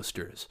your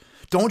roasters.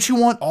 Don't you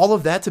want all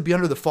of that to be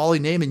under the Folly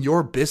name in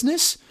your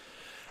business?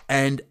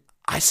 And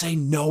I say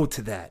no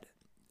to that.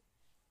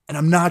 And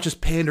I'm not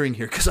just pandering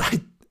here, because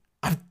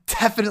I've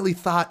definitely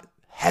thought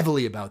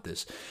heavily about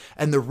this.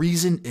 And the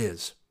reason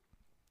is,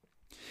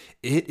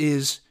 it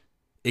is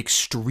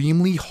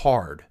extremely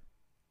hard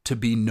to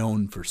be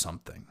known for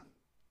something.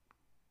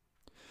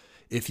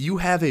 If you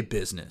have a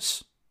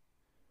business,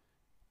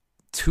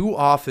 too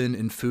often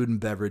in food and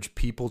beverage,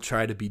 people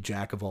try to be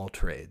jack of all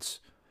trades.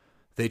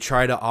 They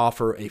try to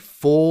offer a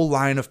full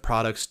line of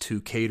products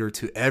to cater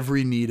to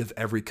every need of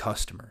every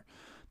customer.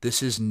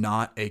 This is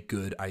not a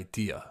good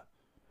idea.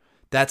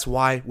 That's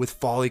why with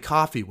Folly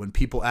Coffee, when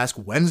people ask,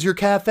 when's your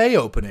cafe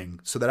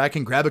opening? So that I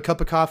can grab a cup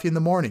of coffee in the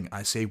morning,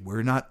 I say,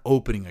 we're not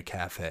opening a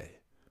cafe.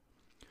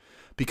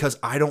 Because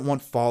I don't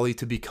want Folly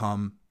to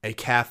become a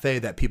cafe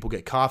that people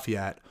get coffee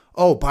at.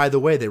 Oh, by the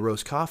way, they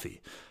roast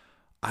coffee.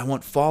 I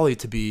want Folly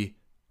to be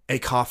a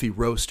coffee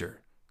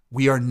roaster.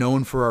 We are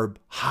known for our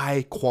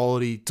high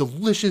quality,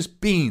 delicious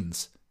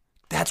beans.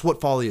 That's what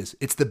Folly is.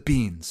 It's the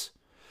beans.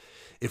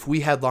 If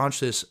we had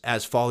launched this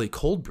as Folly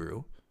Cold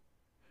Brew,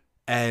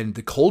 and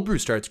the cold brew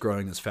starts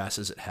growing as fast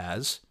as it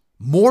has,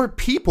 more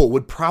people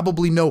would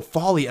probably know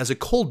Folly as a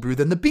cold brew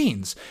than the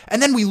beans.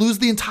 And then we lose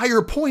the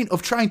entire point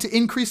of trying to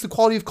increase the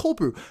quality of cold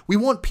brew. We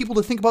want people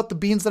to think about the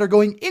beans that are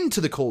going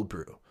into the cold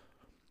brew.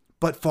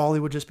 But Folly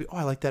would just be, oh,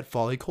 I like that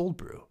Folly cold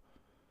brew.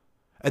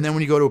 And then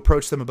when you go to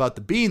approach them about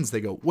the beans,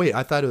 they go, wait,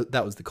 I thought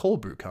that was the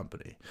cold brew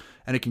company.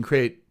 And it can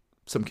create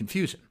some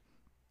confusion.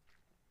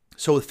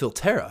 So with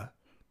Philtera,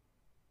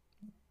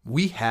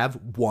 we have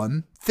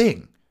one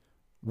thing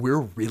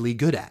we're really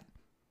good at,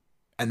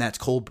 and that's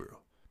cold brew.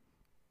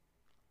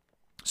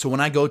 So when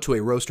I go to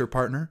a roaster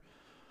partner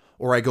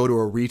or I go to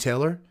a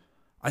retailer,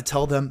 I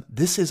tell them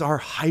this is our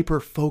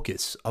hyper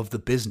focus of the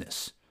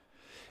business.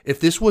 If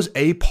this was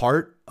a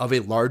part of a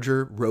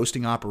larger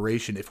roasting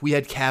operation, if we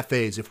had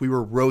cafes, if we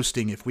were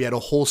roasting, if we had a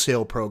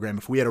wholesale program,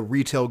 if we had a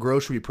retail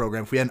grocery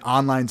program, if we had an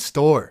online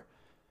store,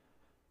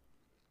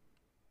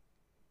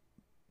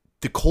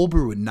 the cold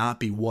brew would not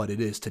be what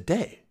it is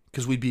today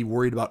because we'd be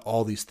worried about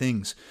all these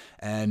things.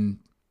 And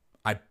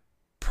I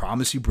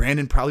promise you,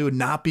 Brandon probably would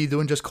not be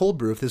doing just cold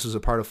brew if this was a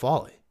part of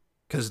Folly,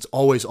 because it's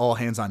always all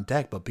hands on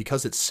deck. But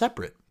because it's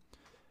separate,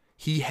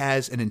 he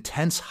has an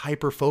intense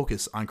hyper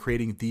focus on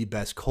creating the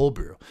best cold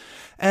brew.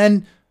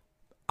 And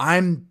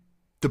I'm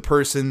the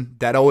person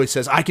that always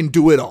says, I can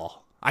do it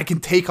all. I can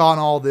take on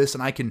all this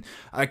and I can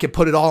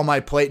put it all on my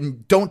plate.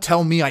 And don't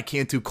tell me I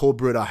can't do cold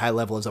brew at a high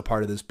level as a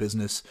part of this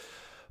business.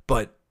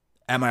 But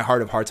at my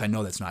heart of hearts, I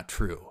know that's not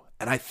true.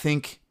 And I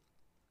think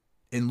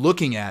in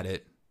looking at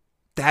it,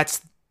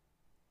 that's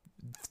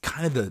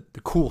kind of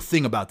the cool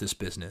thing about this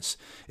business,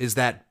 is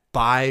that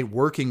by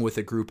working with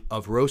a group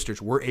of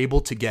roasters, we're able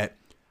to get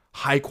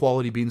high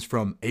quality beans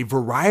from a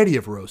variety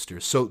of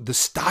roasters. So the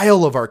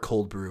style of our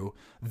cold brew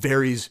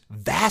varies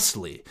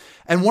vastly.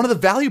 And one of the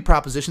value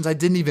propositions I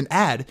didn't even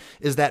add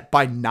is that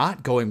by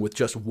not going with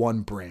just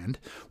one brand,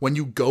 when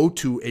you go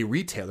to a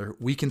retailer,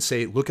 we can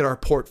say, look at our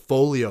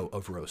portfolio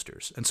of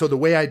roasters. And so the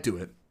way I do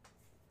it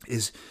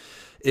is,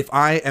 if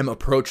I am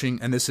approaching,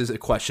 and this is a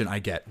question I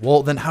get,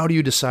 well, then how do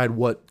you decide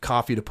what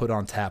coffee to put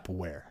on tap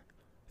where?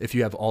 If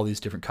you have all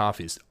these different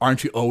coffees,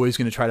 aren't you always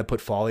going to try to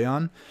put Folly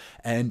on?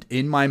 And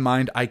in my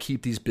mind, I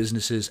keep these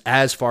businesses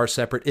as far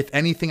separate. If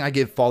anything, I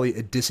give Folly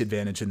a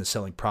disadvantage in the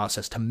selling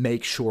process to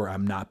make sure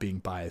I'm not being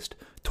biased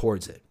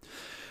towards it.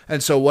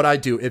 And so what I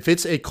do, if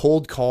it's a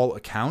cold call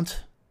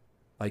account,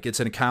 like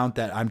it's an account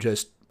that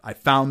I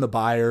found the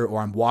buyer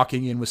or I'm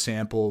walking in with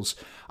samples,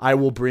 I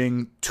will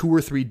bring 2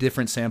 or 3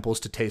 different samples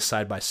to taste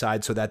side by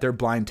side so that they're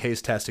blind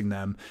taste testing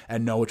them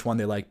and know which one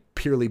they like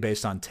purely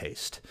based on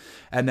taste.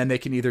 And then they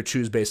can either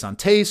choose based on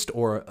taste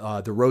or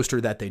the roaster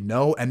that they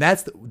know. And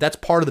that's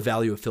part of the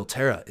value of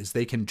Philtera, is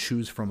they can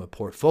choose from a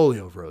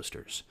portfolio of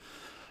roasters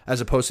as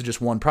opposed to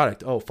just one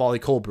product. Oh, Folly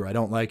Cold Brew, I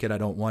don't like it, I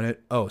don't want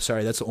it. Oh,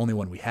 sorry, that's the only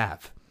one we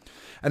have.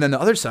 And then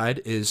the other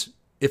side is,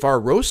 if our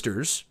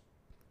roasters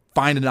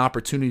find an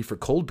opportunity for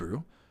cold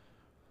brew,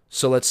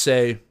 so let's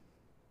say,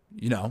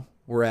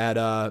 we're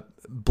at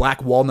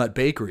Black Walnut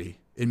Bakery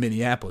in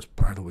Minneapolis.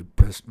 By the way,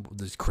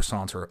 these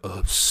croissants are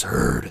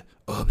absurd.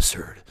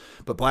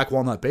 But Black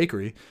Walnut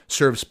Bakery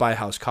serves Spy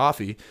House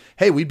coffee.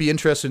 Hey, we'd be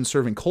interested in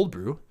serving cold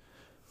brew.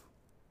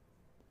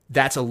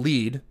 That's a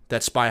lead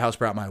that Spy House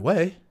brought my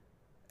way.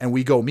 And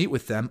we go meet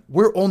with them.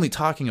 We're only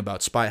talking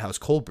about Spy House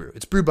cold brew.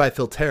 It's brewed by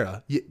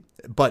Philtera,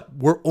 but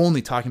we're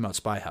only talking about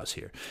Spy House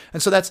here.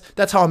 And so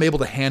that's how I'm able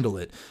to handle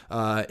it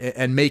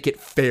and make it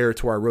fair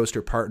to our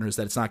roaster partners,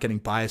 that it's not getting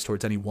biased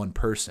towards any one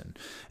person.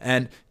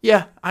 And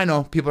yeah, I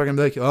know people are going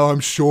to be like, oh, I'm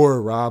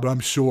sure, Rob, I'm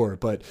sure.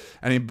 But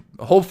I mean,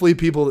 hopefully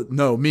people that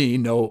know me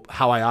know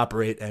how I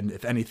operate. And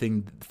if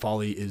anything,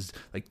 Folly is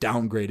like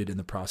downgraded in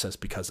the process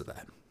because of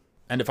that.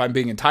 And if I'm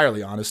being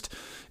entirely honest,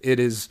 it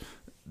is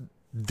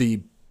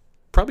the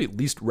probably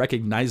least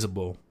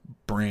recognizable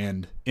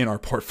brand in our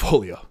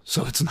portfolio.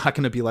 So it's not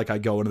going to be like I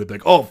go into the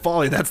big, oh,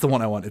 Folly, that's the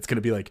one I want. It's going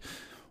to be like,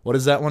 what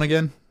is that one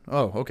again?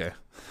 Oh, okay.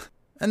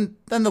 And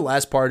then the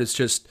last part is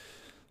just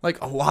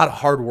like a lot of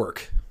hard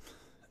work.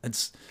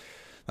 It's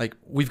like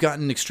we've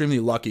gotten extremely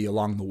lucky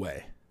along the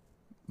way,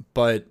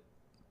 but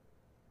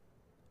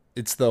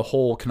it's the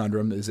whole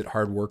conundrum. Is it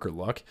hard work or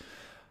luck?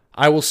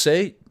 I will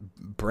say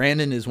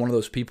Brandon is one of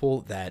those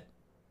people that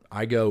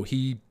I go,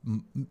 he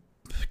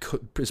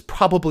is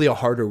probably a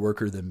harder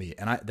worker than me.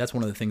 And that's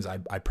one of the things I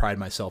pride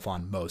myself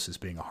on most, is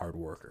being a hard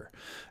worker.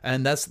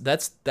 And that's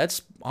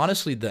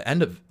honestly the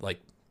end of, like,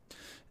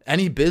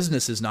 any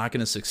business is not going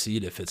to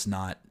succeed if it's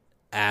not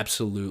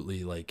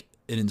absolutely like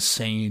an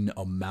insane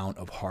amount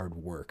of hard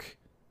work.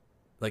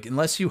 Like,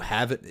 unless you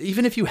have it,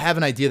 even if you have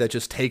an idea that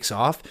just takes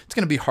off, it's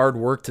going to be hard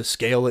work to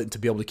scale it and to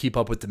be able to keep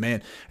up with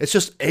demand. It's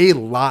just a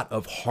lot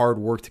of hard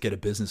work to get a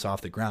business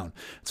off the ground.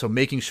 So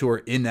making sure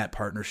in that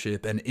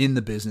partnership and in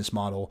the business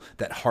model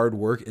that hard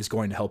work is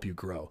going to help you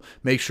grow.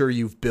 Make sure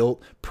you've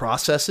built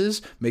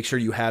processes. Make sure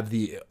you have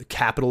the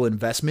capital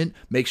investment.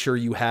 Make sure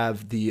you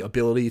have the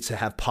ability to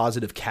have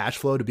positive cash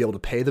flow to be able to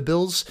pay the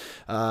bills,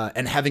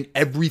 and having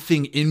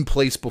everything in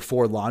place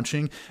before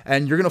launching.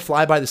 And you're going to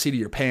fly by the seat of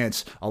your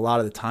pants a lot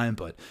of the time,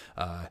 but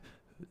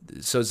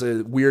so it's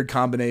a weird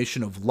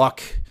combination of luck,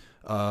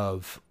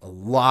 of a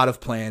lot of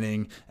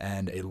planning,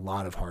 and a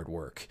lot of hard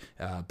work.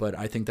 But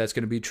I think that's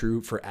going to be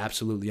true for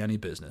absolutely any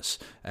business.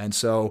 And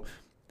so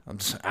I'm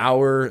just an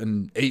hour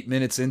and 8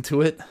 minutes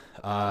into it.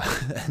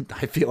 And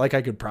I feel like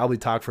I could probably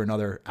talk for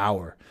another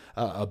hour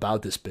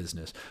about this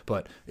business,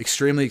 but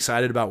extremely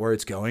excited about where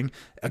it's going.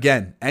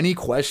 Again, any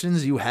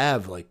questions you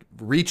have, like,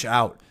 reach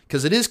out,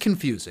 because it is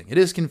confusing. It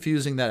is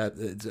confusing that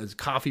it's a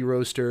coffee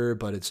roaster,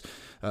 but it's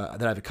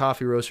that I have a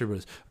coffee roaster, but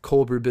it's a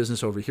cold brew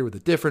business over here with a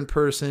different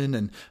person,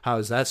 and how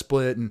is that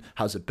split, and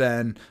how's it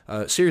been?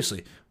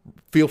 Seriously,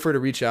 feel free to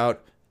reach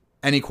out.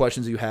 Any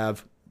questions you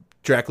have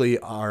directly.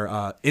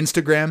 Our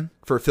Instagram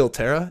for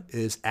Philtera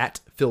is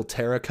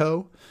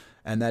 @PhilteraCo.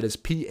 and that is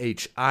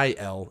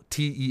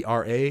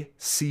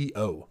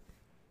Philteraco.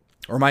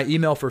 Or my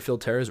email for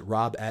Philtera is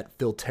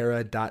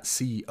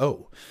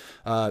rob@philtera.co.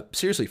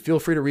 Seriously, feel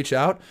free to reach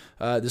out.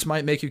 This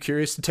might make you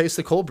curious to taste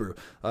the cold brew.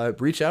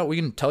 Reach out. We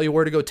can tell you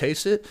where to go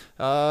taste it.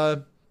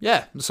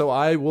 Yeah, so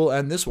I will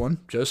end this one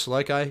just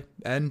like I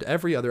end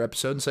every other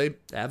episode and say,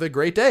 have a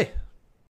great day.